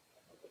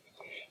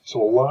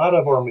 So a lot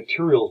of our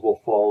materials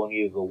will fall in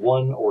either the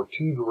one or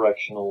two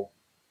directional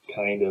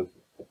kind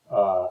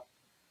of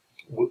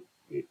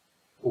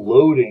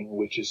loading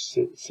which is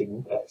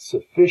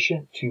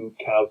sufficient to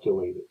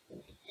calculate it.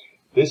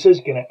 This is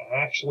going to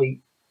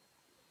actually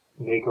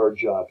make our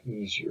job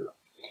easier.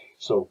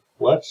 So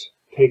let's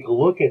take a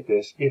look at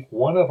this. If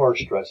one of our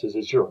stresses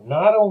is 0,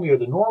 not only are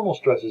the normal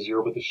stresses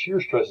 0, but the shear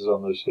stresses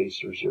on those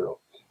faces are 0,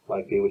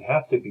 like they would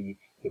have to be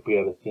if we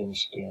have a thin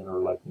skin or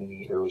like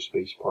many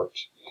aerospace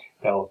parts.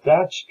 Now, if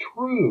that's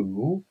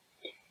true,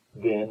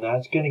 then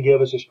that's going to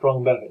give us a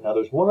strong benefit. Now,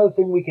 there's one other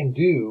thing we can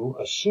do,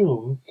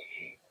 assume,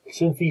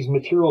 since these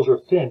materials are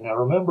thin. Now,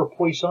 remember,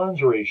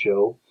 Poisson's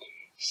ratio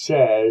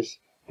says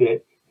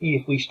that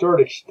if we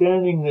start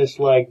extending this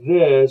like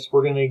this,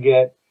 we're going to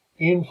get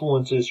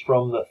influences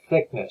from the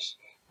thickness.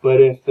 But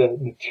if the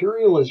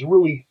material is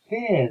really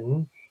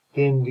thin,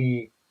 then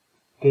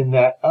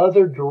that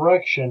other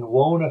direction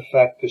won't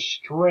affect the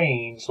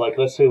strains. Like,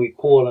 let's say we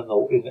pull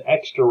it in the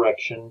X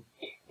direction,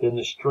 then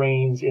the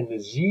strains in the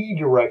Z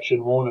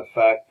direction won't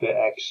affect the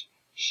X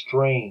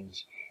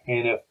strains.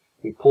 And if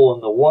we pull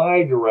in the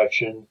Y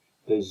direction,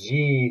 the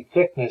Z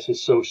thickness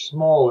is so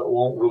small it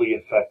won't really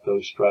affect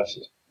those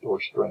stresses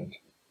or strains.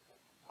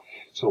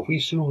 So if we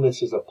assume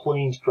this is a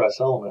plain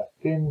stress element,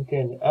 a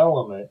thin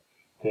element,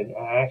 then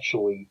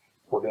actually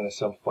we're going to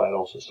simplify it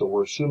also. So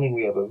we're assuming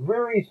we have a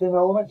very thin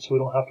element, so we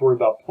don't have to worry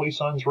about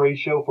Poisson's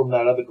ratio from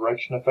that other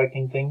direction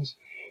affecting things.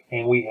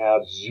 And we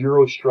have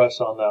 0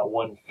 stress on that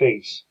one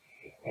face.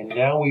 And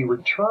now we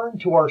return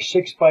to our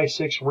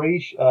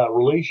 6x6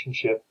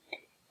 relationship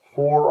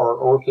for our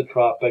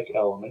orthotropic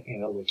element,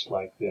 and it looks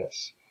like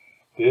this.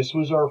 This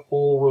was our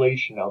full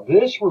relation. Now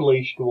this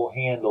relation will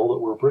handle,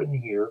 that we've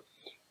written here,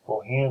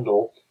 will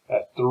handle a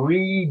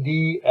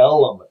 3D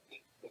element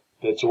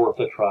that's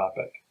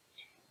orthotropic.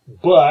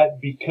 But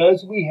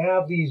because we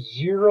have these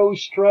 0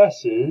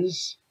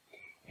 stresses,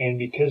 and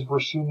because we're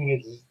assuming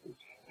it's,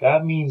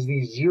 that means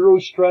these 0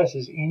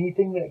 stresses,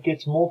 anything that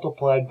gets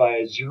multiplied by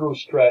a 0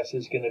 stress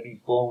is going to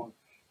be blown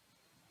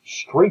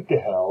straight to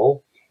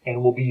hell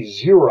and will be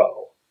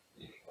 0.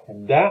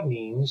 And that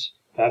means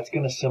that's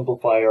going to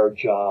simplify our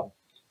job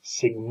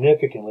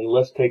significantly.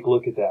 Let's take a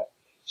look at that.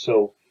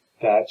 So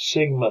that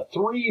sigma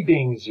 3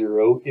 being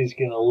 0 is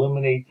going to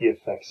eliminate the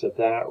effects of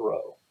that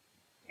row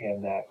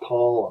and that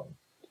column.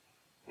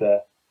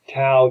 The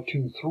tau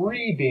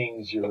 2,3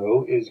 being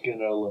 0 is going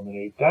to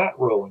eliminate that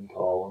row and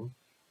column.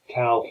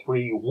 Tau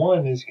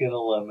 3,1 is going to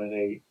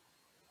eliminate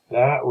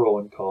that row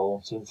and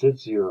column since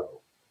it's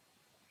 0.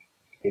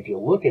 If you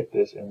look at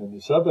this, and then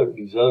these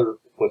other,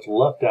 what's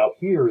left out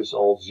here is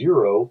all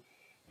 0.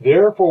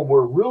 Therefore,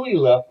 we're really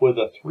left with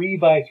a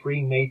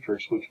 3x3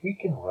 matrix, which we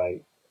can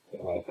write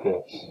like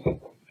this.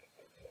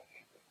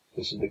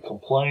 This is the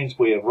compliance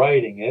way of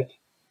writing it,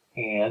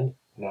 and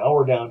now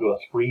we're down to a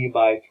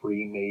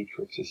 3x3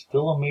 matrix. It's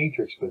still a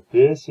matrix, but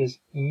this is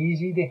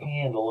easy to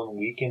handle, and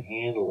we can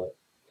handle it.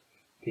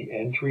 The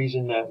entries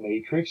in that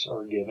matrix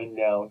are given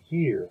down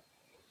here,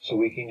 so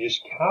we can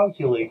just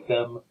calculate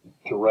them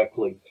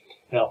directly.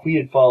 Now, if we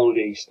had followed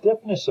a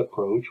stiffness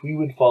approach, we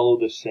would follow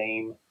the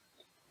same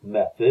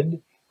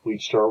method.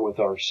 We'd start with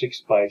our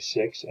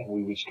 6x6, and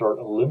we would start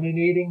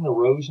eliminating the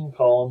rows and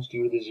columns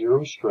due to the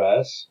 0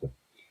 stress.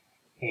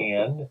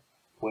 And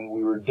when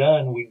we were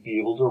done, we'd be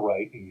able to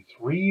write a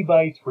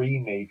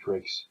 3x3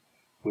 matrix,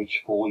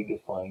 which fully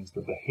defines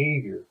the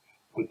behavior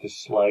with the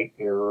slight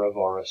error of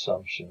our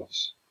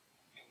assumptions.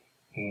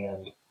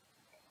 And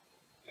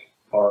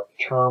our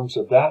terms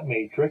of that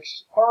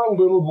matrix are a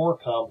little more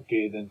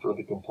complicated than for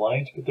the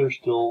compliance, but they're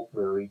still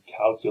very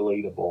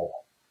calculatable.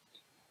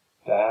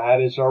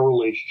 That is our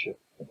relationship.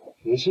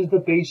 This is the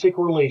basic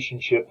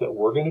relationship that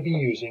we're going to be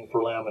using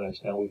for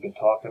laminates. Now, we've been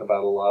talking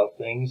about a lot of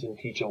things and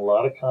teaching a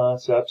lot of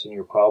concepts, and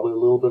you're probably a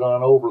little bit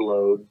on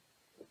overload.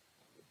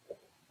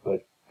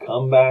 But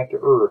come back to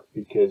earth,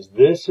 because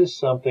this is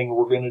something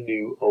we're going to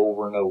do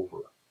over and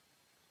over.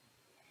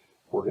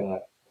 We're going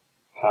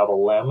to have a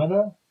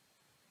lamina.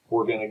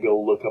 We're going to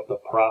go look up the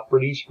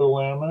properties for the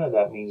lamina.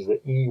 That means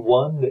the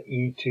E1, the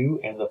E2,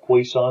 and the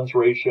Poisson's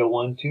ratio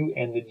 1,2,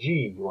 and the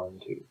G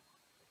 1,2.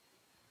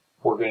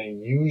 We're going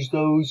to use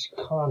those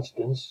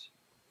constants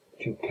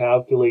to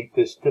calculate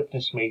this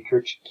stiffness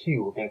matrix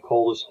Q. We're going to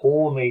call this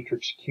whole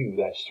matrix Q.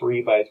 That's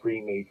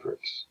 3x3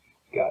 matrix.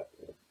 Got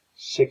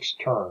 6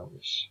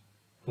 terms,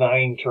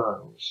 9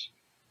 terms,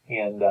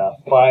 and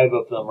 5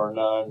 of them are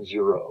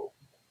non-zero.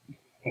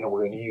 And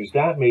we're going to use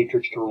that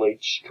matrix to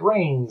relate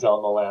strains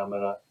on the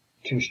lamina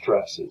to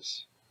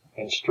stresses,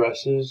 and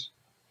stresses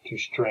to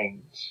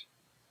strains.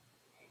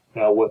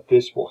 Now, what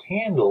this will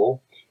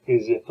handle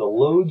is if the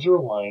loads are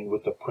aligned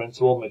with the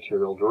principal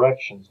material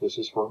directions. This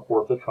is for an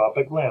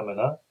orthotropic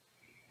lamina,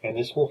 and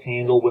this will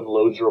handle when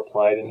loads are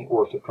applied in the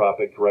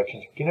orthotropic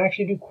directions. We can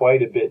actually do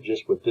quite a bit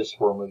just with this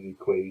form of the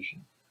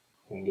equation.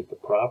 We're going to get the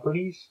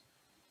properties,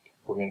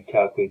 we're going to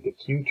calculate the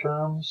Q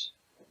terms,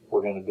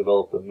 we're going to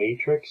develop the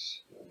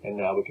matrix, and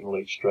now we can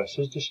relate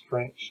stresses to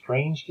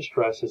strains to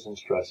stresses and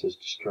stresses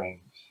to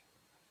strains.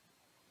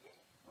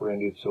 We're going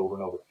to do this over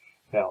and over.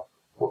 Now,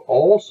 we're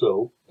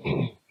also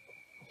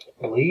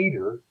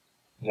later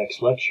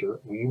next lecture,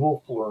 we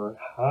will learn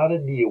how to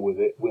deal with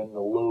it when the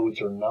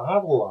loads are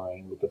not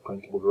aligned with the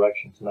principal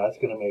directions. And that's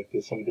going to make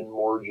this even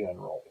more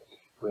general.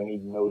 We're going to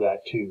need to know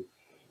that too.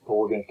 But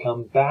we're going to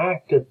come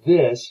back to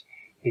this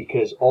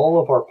because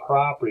all of our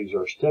properties,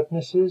 our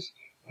stiffnesses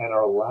and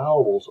our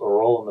allowables,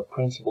 are all in the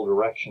principal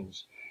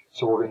directions.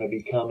 So we're going to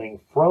be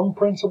coming from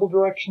principal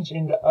directions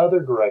into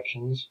other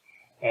directions,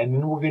 and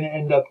then we're going to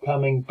end up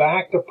coming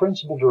back to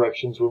principal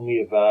directions when we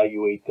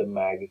evaluate the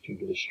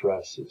magnitude of the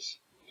stresses.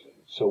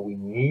 So we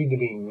need to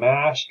be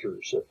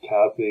masters of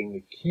calculating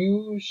the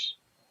Q's,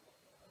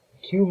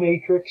 Q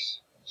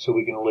matrix, so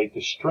we can relate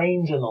the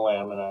strains in the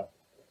lamina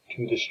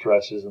to the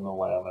stresses in the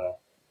lamina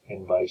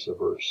and vice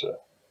versa.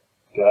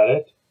 Got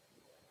it?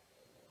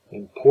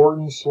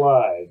 Important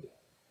slide.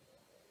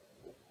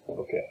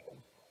 Okay.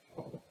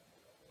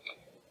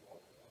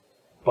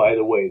 By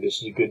the way, this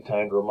is a good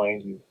time to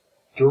remind you,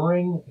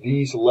 during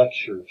these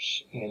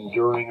lectures and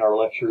during our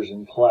lectures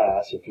in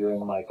class, if you're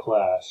in my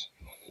class,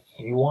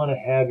 you want to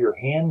have your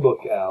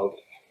handbook out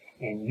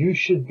and you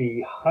should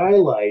be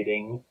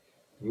highlighting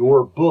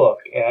your book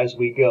as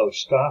we go,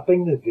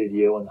 stopping the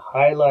video and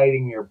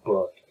highlighting your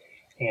book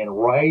and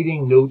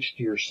writing notes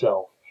to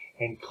yourself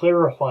and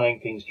clarifying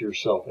things to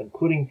yourself and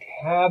putting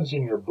tabs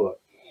in your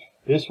book.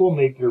 This will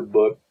make your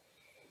book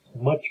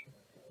much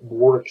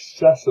more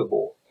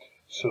accessible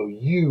so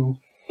you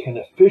can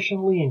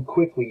efficiently and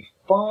quickly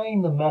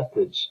find the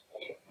methods.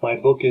 My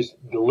book is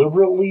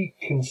deliberately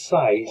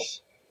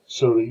concise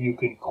so that you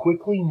can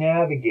quickly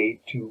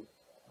navigate to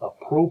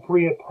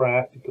appropriate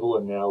practical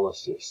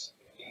analysis.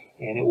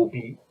 And it will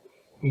be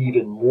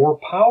even more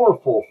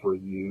powerful for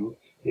you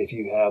if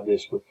you have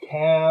this with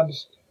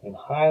tabs and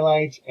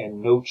highlights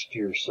and notes to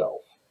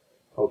yourself.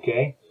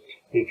 Okay?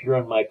 If you're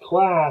in my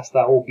class,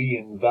 that will be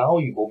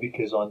invaluable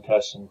because on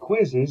tests and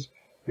quizzes,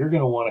 you're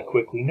going to want to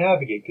quickly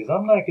navigate because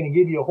I'm not going to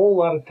give you a whole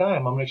lot of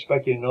time. I'm going to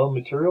expect you to know the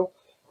material,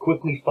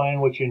 quickly find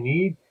what you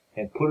need,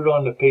 and put it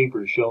on the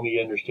paper to show me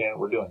you understand what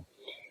we're doing.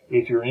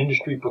 If you're an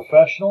industry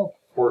professional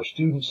or a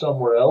student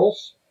somewhere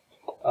else,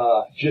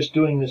 just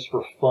doing this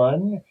for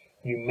fun,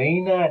 you may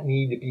not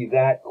need to be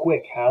that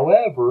quick.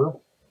 However,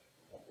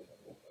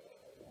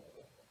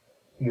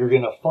 you're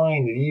going to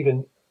find that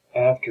even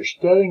after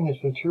studying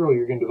this material,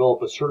 you're going to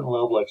develop a certain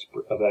level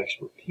of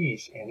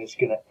expertise, and it's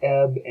going to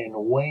ebb and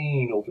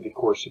wane over the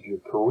course of your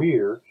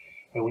career.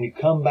 And when you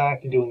come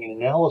back to doing an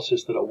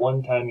analysis that at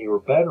one time you were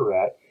better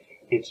at,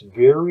 it's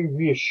very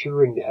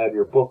reassuring to have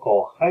your book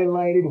all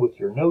highlighted with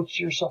your notes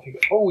to yourself. You go,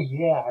 oh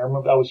yeah, I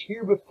remember I was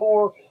here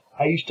before.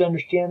 I used to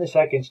understand this.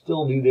 I can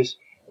still do this.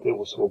 It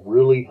will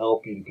really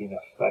help you to be an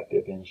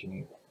effective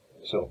engineer.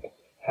 So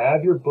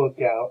have your book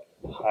out,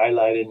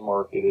 highlight and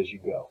mark it as you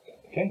go.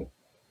 Okay?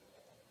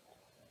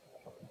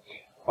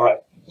 All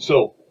right,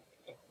 so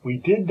we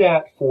did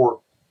that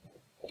for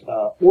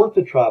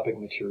orthotropic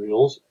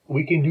materials.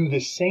 We can do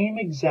the same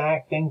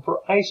exact thing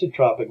for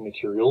isotropic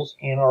materials,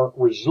 and our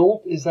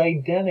result is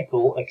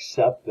identical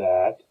except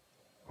that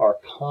our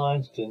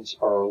constants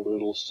are a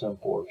little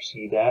simpler.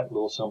 See that? A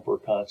little simpler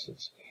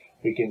constants.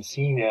 We can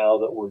see now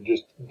that we're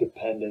just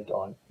dependent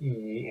on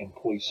E and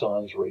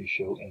Poisson's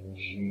ratio and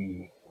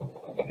G.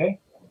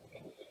 Okay?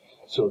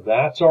 So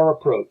that's our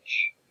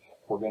approach.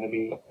 We're going to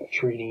be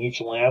treating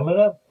each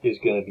lamina is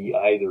going to be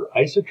either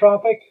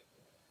isotropic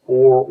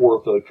or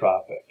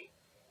orthotropic.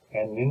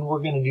 And then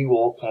we're going to do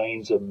all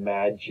kinds of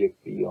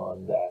magic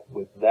beyond that.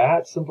 With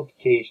that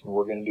simplification,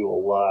 we're going to do a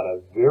lot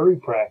of very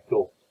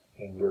practical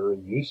and very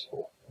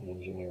useful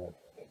engineering.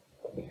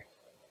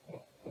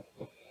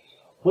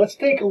 Let's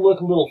take a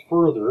look a little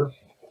further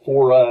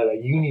for a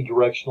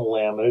unidirectional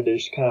lamina to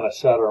just kind of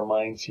set our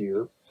minds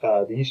here.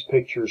 These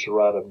pictures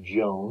are out of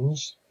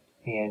Jones,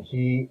 and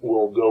he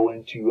will go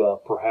into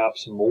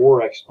perhaps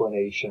more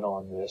explanation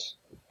on this.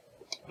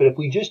 But if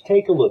we just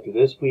take a look at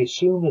this, we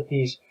assume that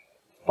these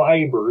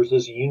fibers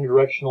is a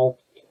unidirectional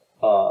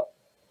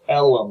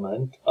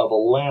element of a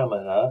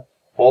lamina.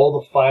 All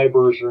the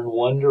fibers are in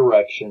one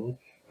direction,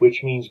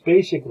 which means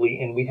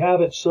basically, and we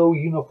have it so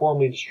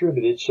uniformly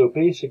distributed, so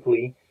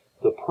basically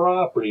the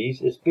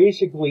properties is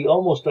basically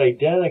almost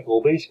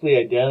identical,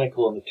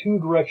 and the two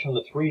direction and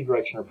the three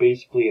direction are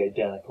basically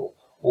identical.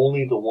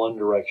 Only the one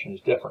direction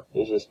is different.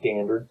 This is a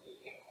standard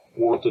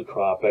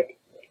orthotropic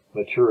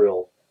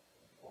material.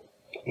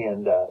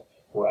 And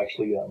we're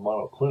actually a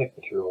monoclinic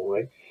material,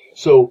 right?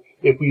 So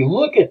if we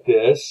look at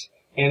this,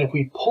 and if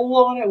we pull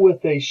on it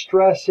with a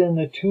stress in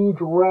the two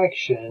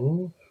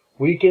direction,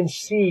 we can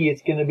see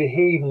it's going to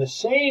behave in the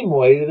same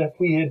way that if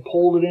we had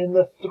pulled it in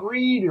the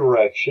three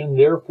direction,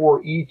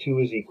 therefore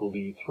E2 is equal to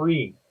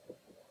E3.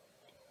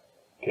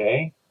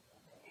 Okay?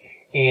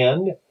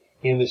 And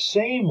in the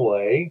same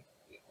way,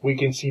 we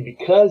can see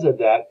because of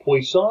that,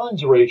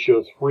 Poisson's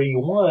ratio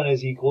 3:1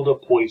 is equal to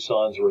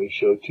Poisson's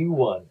ratio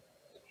 2:1.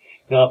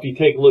 Now, if you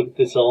take a look at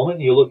this element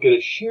and you look at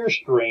a shear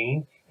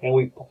strain and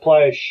we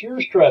apply a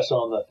shear stress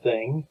on the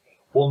thing,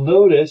 we'll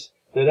notice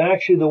that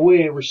actually the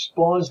way it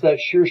responds to that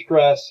shear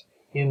stress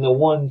in the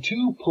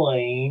 1-2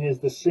 plane is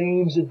the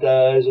same as it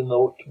does in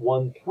the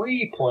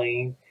 1-3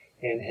 plane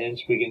and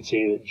hence we can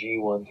say that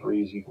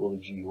G13 is equal to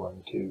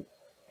G12.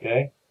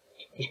 Okay?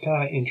 Just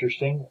kind of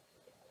interesting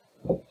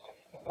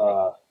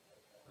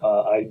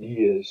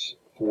ideas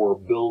for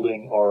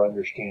building our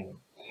understanding.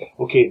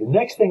 Okay, the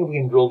next thing we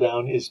can drill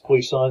down is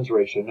Poisson's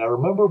ratio. Now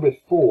remember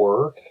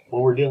before,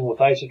 when we're dealing with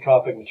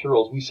isotropic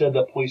materials, we said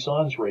that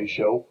Poisson's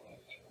ratio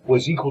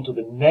was equal to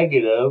the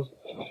negative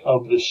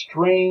of the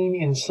strain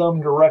in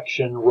some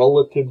direction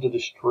relative to the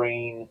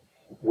strain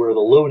where the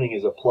loading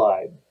is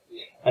applied.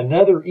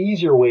 Another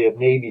easier way of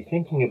maybe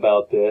thinking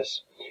about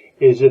this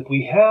is if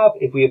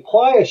we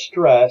apply a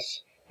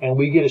stress and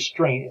we get a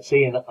strain,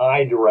 say in the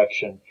I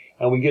direction,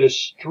 and we get a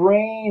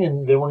strain,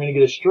 and then we're going to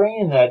get a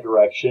strain in that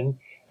direction,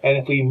 and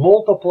if we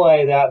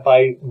multiply that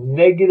by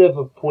negative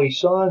of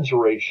Poisson's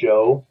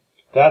ratio,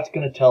 that's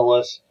going to tell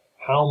us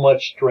how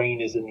much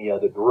strain is in the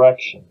other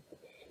direction.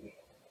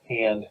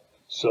 And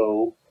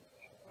so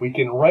we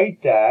can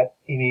write that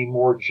in a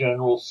more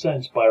general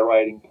sense by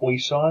writing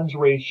Poisson's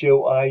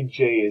ratio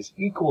Ij is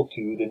equal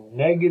to the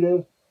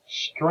negative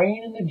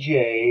strain in the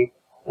J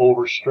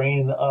over strain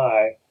in the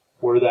I,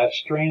 where that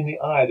strain in the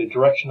I, the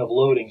direction of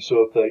loading.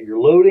 So if you're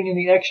loading in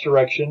the X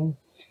direction,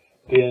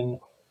 then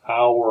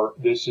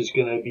this is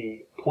going to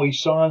be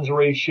Poisson's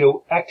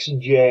ratio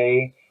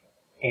Xj,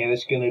 and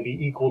it's going to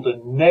be equal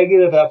to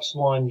negative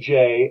epsilon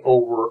J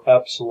over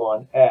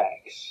epsilon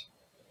X.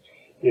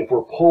 If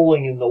we're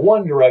pulling in the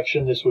one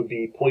direction, this would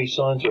be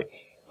Poisson's.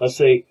 Let's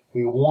say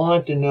we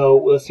want to know,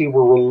 let's say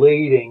we're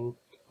relating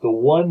the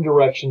one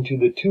direction to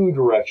the two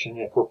direction.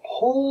 If we're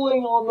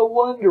pulling on the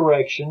one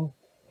direction,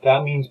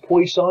 that means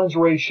Poisson's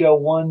ratio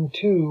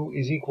 1,2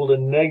 is equal to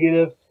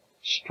negative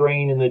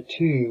strain in the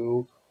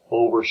 2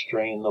 over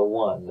strain in the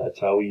 1. That's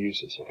how we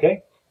use this,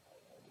 okay?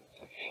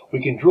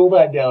 We can drill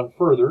that down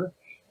further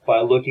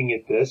by looking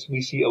at this.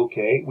 We see,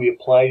 okay, we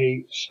applied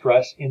a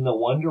stress in the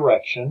one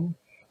direction.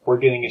 We're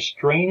getting a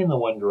strain in the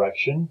one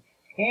direction,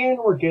 and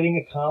we're getting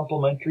a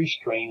complementary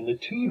strain in the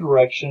two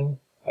direction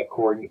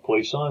according to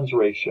Poisson's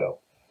ratio.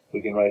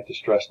 We can write the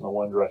stress in the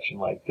one direction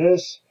like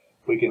this.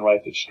 We can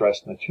write the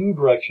stress in the two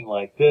direction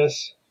like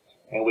this.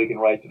 And we can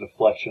write the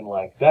deflection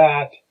like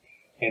that.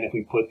 And if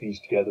we put these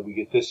together, we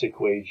get this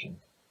equation,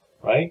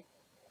 right?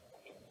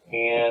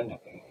 And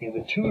in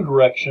the two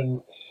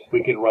direction,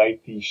 we can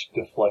write the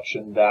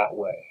deflection that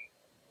way.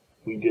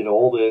 We did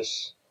all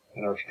this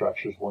in our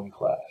Structures 1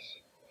 class.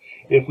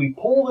 If we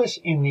pull this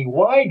in the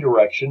y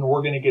direction,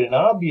 we're going to get an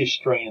obvious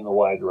strain in the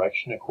y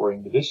direction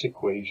according to this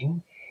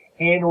equation.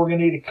 And we're going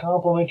to get a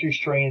complementary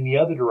strain in the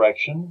other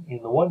direction,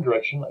 in the one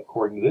direction,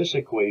 according to this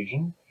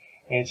equation.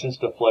 And since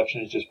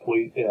deflection is just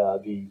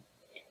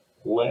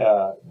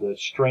the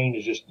strain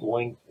is just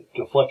length,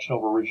 deflection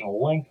over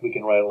original length, we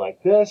can write it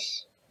like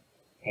this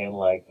and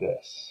like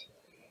this.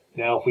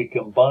 Now, if we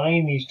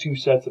combine these two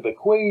sets of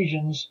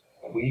equations,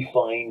 we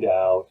find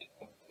out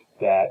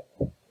that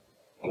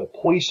the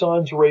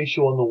Poisson's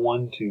ratio on the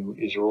 1,2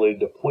 is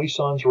related to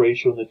Poisson's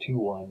ratio on the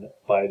 2,1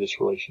 by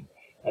this relation.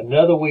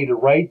 Another way to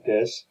write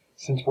this,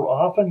 since we're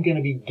often going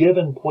to be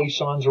given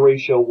Poisson's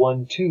ratio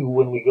 1,2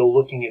 when we go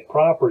looking at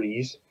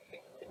properties,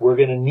 we're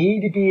going to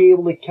need to be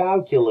able to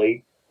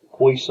calculate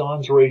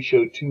Poisson's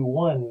ratio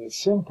 2,1.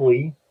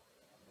 Simply,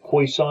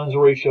 Poisson's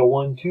ratio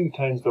 1,2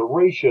 times the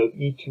ratio of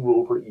E2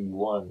 over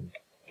E1.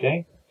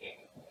 Okay?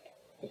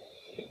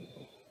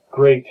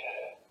 Great.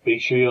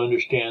 Make sure you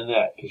understand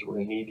that, because we're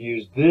going to need to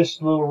use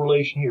this little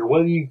relation here.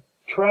 Whether you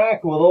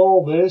track with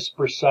all this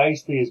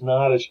precisely is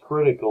not as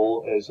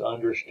critical as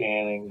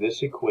understanding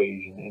this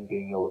equation and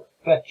being able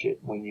to fetch it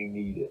when you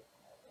need it.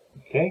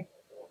 Okay?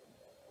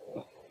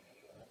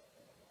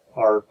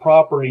 Our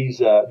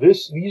properties,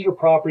 these are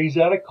properties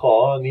out of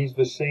CAW, and these are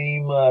the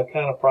same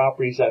kind of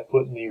properties I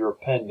put in your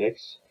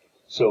appendix.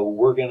 So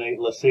we're going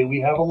to, let's say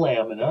we have a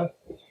lamina,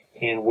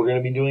 and we're going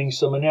to be doing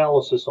some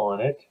analysis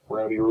on it. We're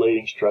going to be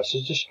relating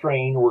stresses to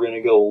strain. We're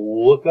going to go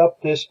look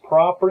up this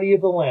property of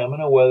the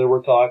lamina, whether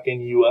we're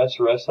talking US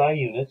or SI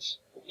units.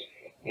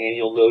 And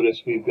you'll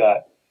notice we've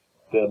got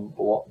the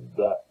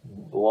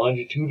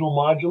longitudinal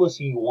modulus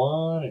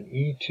E1 and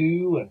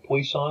E2 and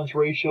Poisson's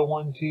ratio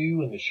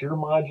 1,2 and the shear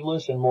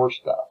modulus and more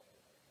stuff.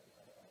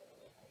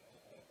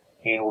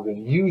 And we're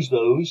going to use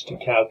those to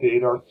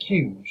calculate our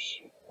Qs.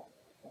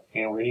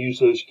 And we're going to use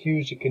those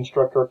Qs to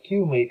construct our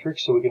Q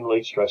matrix so we can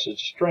relate stresses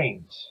to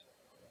strains.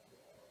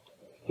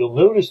 You'll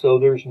notice, though,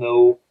 there's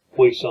no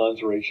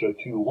Poisson's ratio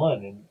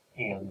 2,1.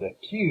 And the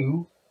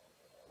Q,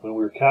 when we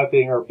were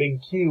calculating our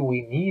big Q,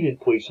 we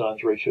needed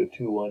Poisson's ratio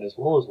 2,1 as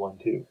well as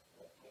 1,2.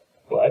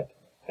 But,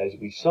 as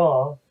we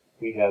saw,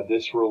 we have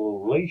this little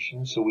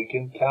relation, so we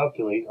can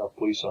calculate our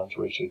Poisson's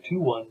ratio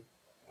 2,1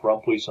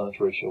 from Poisson's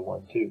ratio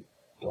 1,2.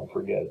 Don't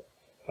forget it.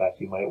 In fact,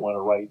 you might want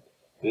to write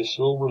this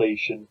little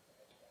relation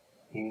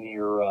in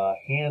your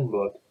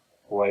handbook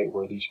right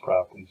where these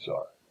properties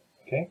are.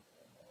 Okay?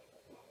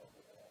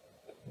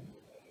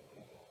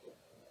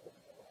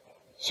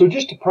 So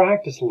just to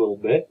practice a little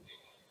bit,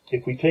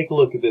 if we take a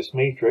look at this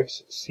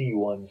matrix,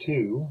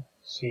 C12,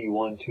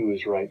 C12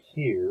 is right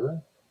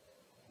here.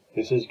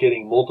 This is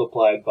getting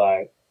multiplied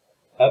by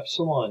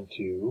epsilon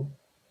 2.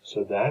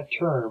 So that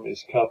term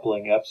is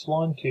coupling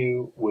epsilon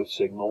 2 with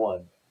sigma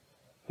 1.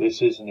 This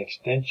is an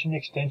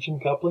extension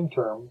coupling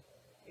term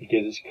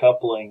because it's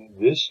coupling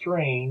this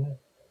strain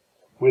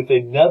with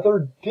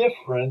another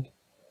different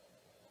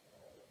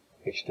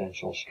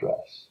extensional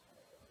stress.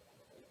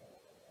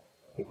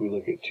 If we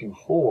look at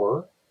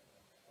 2,4,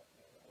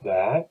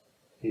 that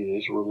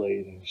is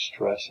relating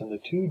stress in the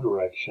 2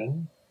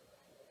 direction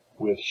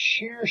with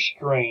shear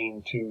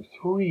strain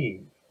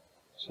 2,3.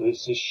 So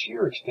this is a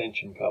shear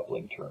extension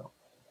coupling term.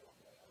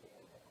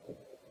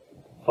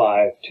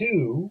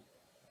 5,2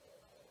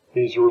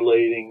 is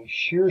relating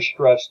shear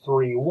stress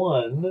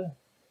 3,1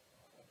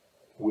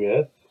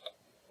 with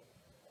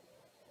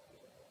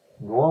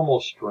normal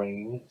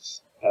strain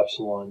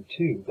epsilon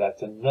 2.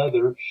 That's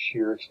another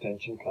shear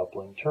extension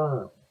coupling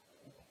term.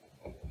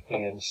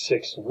 And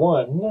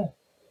 6,1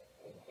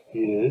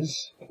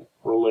 is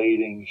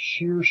relating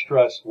shear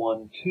stress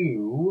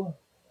 1,2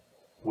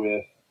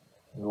 with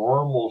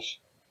normal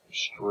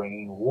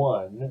strain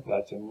 1.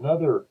 That's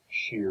another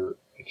shear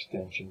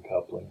extension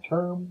coupling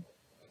term.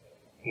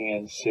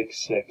 And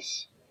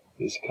 6,6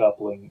 is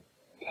coupling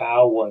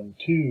tau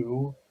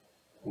 1,2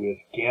 with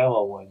gamma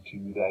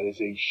 1,2. That is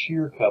a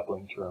shear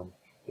coupling term.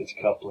 It's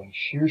coupling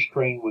shear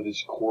strain with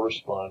its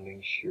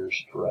corresponding shear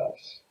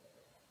stress.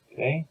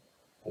 Okay?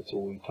 That's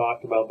what we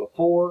talked about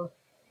before,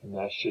 and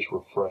that's just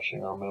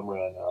refreshing our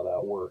memory on how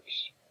that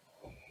works.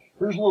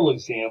 Here's a little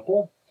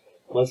example.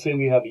 Let's say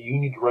we have a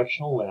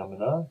unidirectional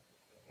lamina,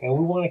 and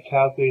we want to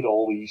calculate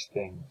all these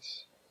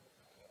things.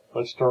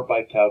 Let's start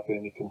by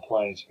calculating the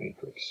compliance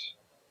matrix.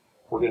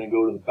 We're going to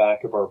go to the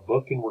back of our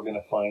book, and we're going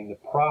to find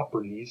the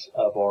properties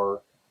of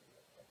our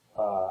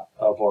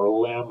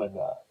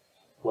lamina.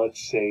 Let's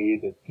say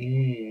that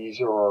these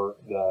are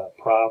the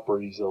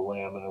properties of the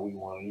lamina we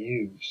want to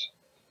use.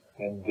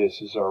 And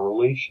this is our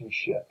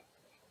relationship.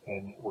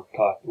 And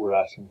we're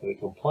asking for the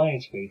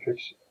compliance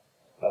matrix.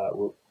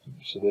 So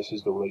this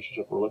is the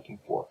relationship we're looking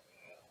for.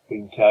 We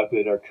can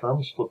calculate our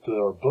terms, flip to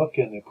our book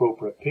in the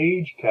appropriate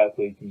page,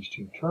 calculate these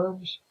 3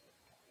 terms,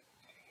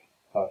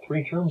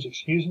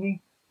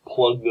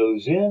 plug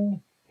those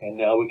in, and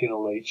now we can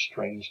relate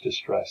strains to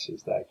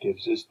stresses. That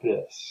gives us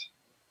this.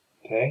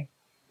 Okay?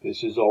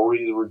 This is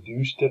already the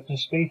reduced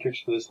stiffness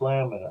matrix for this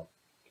lamina.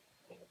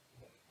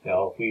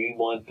 Now, if we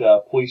want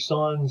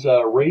Poisson's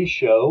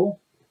ratio,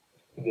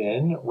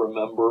 then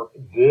remember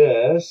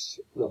this,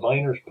 the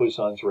minor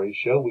Poisson's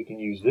ratio. We can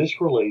use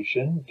this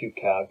relation to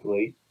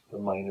calculate the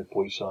minor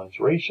Poisson's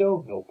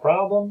ratio, no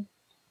problem.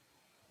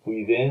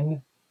 We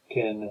then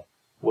can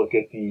look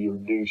at the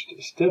reduced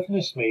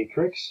stiffness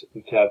matrix.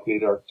 We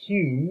calculate our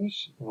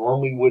Q's.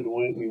 Normally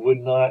we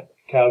would not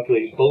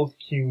calculate both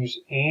Q's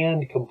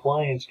and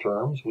compliance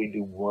terms. We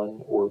do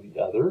one or the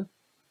other.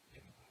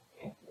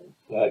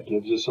 That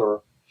gives us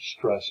our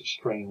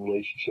stress-strain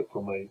relationship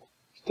from a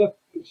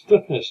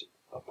stiffness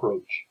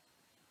approach.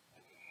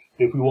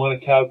 If we want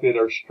to calculate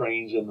our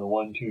strains in the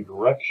 1-2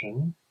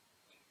 direction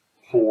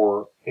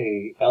for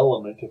a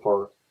element, if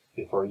our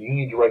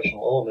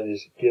unidirectional element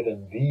is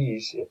given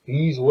these, if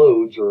these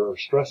loads or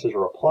stresses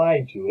are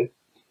applied to it,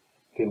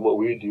 then what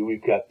we do,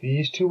 we've got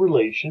these 2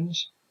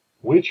 relations.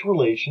 Which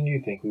relation do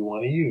you think we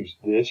want to use?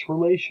 This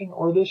relation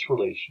or this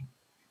relation?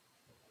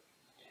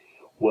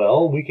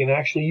 Well, we can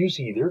actually use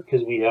either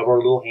because we have our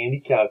little handy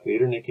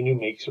calculator and it can do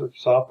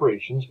matrix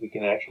operations. We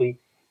can actually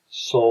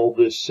solve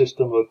this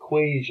system of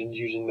equations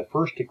using the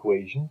first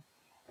equation,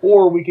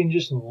 or we can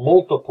just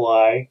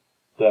multiply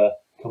the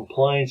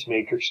compliance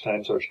matrix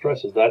times our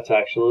stresses. That's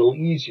actually a little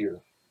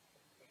easier.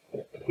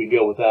 If we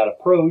go with that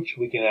approach,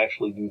 we can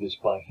actually do this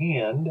by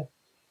hand,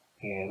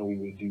 and we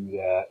would do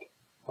that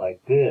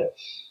like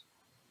this.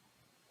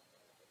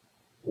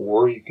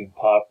 Or you can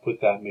put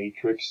that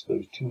matrix,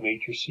 those 2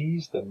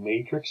 matrices, the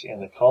matrix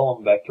and the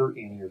column vector,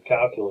 in your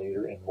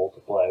calculator and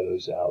multiply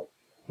those out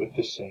with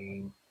the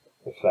same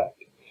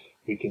effect.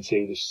 We can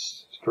say the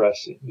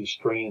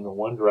strain in the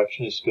 1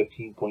 direction is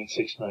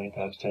 15.69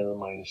 times 10 to the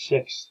minus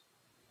 6.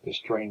 The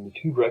strain in the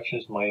 2 direction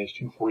is minus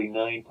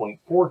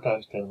 249.4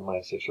 times 10 to the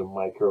minus 6, or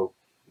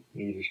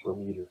micrometers per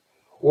meter.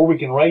 Or we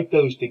can write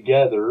those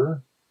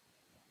together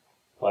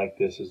like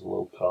this as a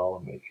little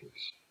column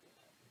matrix.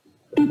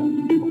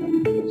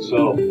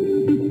 So,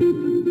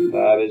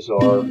 that is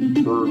our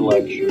 3rd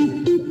lecture.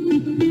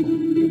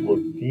 We've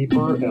looked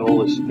deeper at all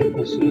the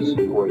stiffnesses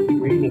for a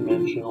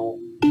 3-dimensional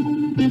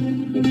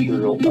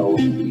material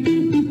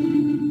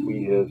element.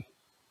 We have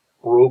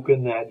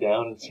broken that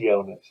down and see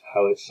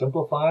how it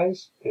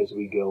simplifies as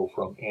we go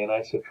from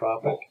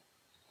anisotropic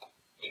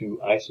to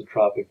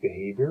isotropic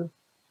behavior.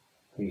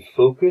 We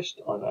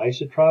focused on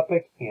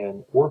isotropic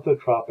and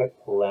orthotropic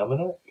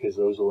lamina because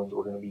those are the ones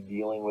we're going to be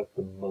dealing with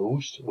the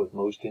most with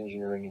most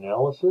engineering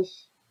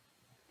analysis,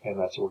 and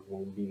that's what we're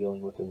going to be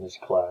dealing with in this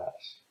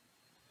class.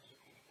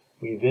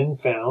 We then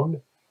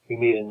found we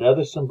made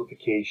another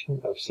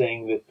simplification of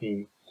saying that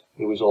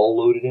it was all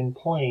loaded in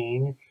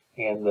plane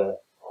and the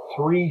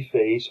 3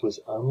 face was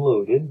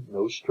unloaded,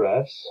 no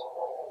stress,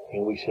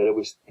 and we said it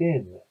was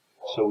thin.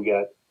 So we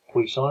got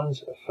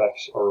Poisson's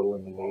effects are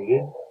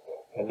eliminated.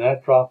 And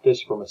that dropped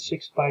us from a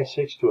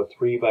 6x6 to a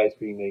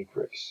 3x3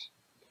 matrix.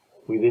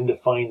 We then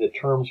defined the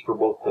terms for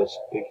both the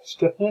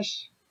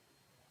stiffness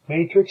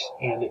matrix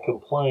and the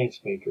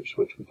compliance matrix,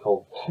 which we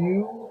called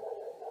Q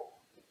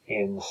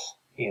and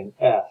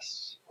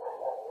S.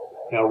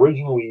 Now,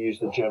 originally we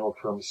used the general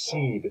term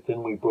C, but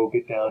then we broke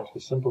it down to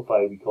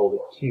simplify. We called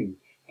it Q,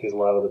 because a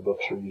lot of the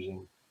books are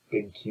using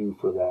big Q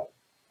for that.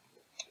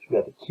 So we've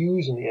got the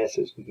Q's and the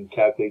S's. We can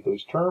calculate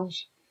those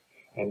terms,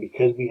 and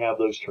because we have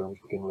those terms,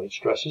 we can relate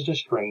stresses to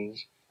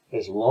strains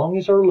as long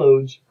as our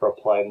loads are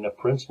applied in a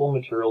principal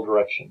material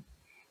direction.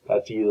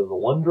 That's either the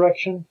one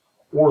direction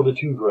or the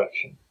two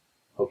direction.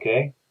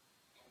 Okay?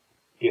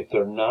 If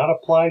they're not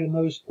applied in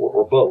those,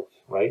 or both,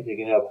 right? You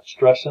can have a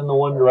stress in the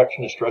one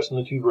direction, a stress in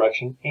the two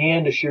direction,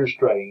 and a shear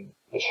strain,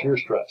 a shear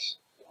stress.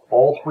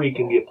 All three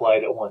can be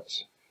applied at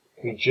once.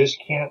 We just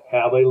can't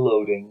have a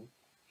loading,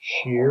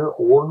 shear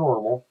or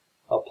normal,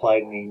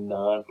 applied in a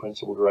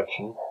non-principal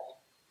direction.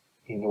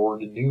 In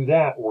order to do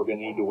that, we're going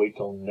to need to wait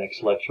till the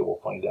next lecture.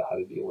 We'll find out how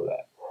to deal with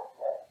that.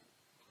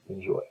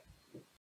 Enjoy.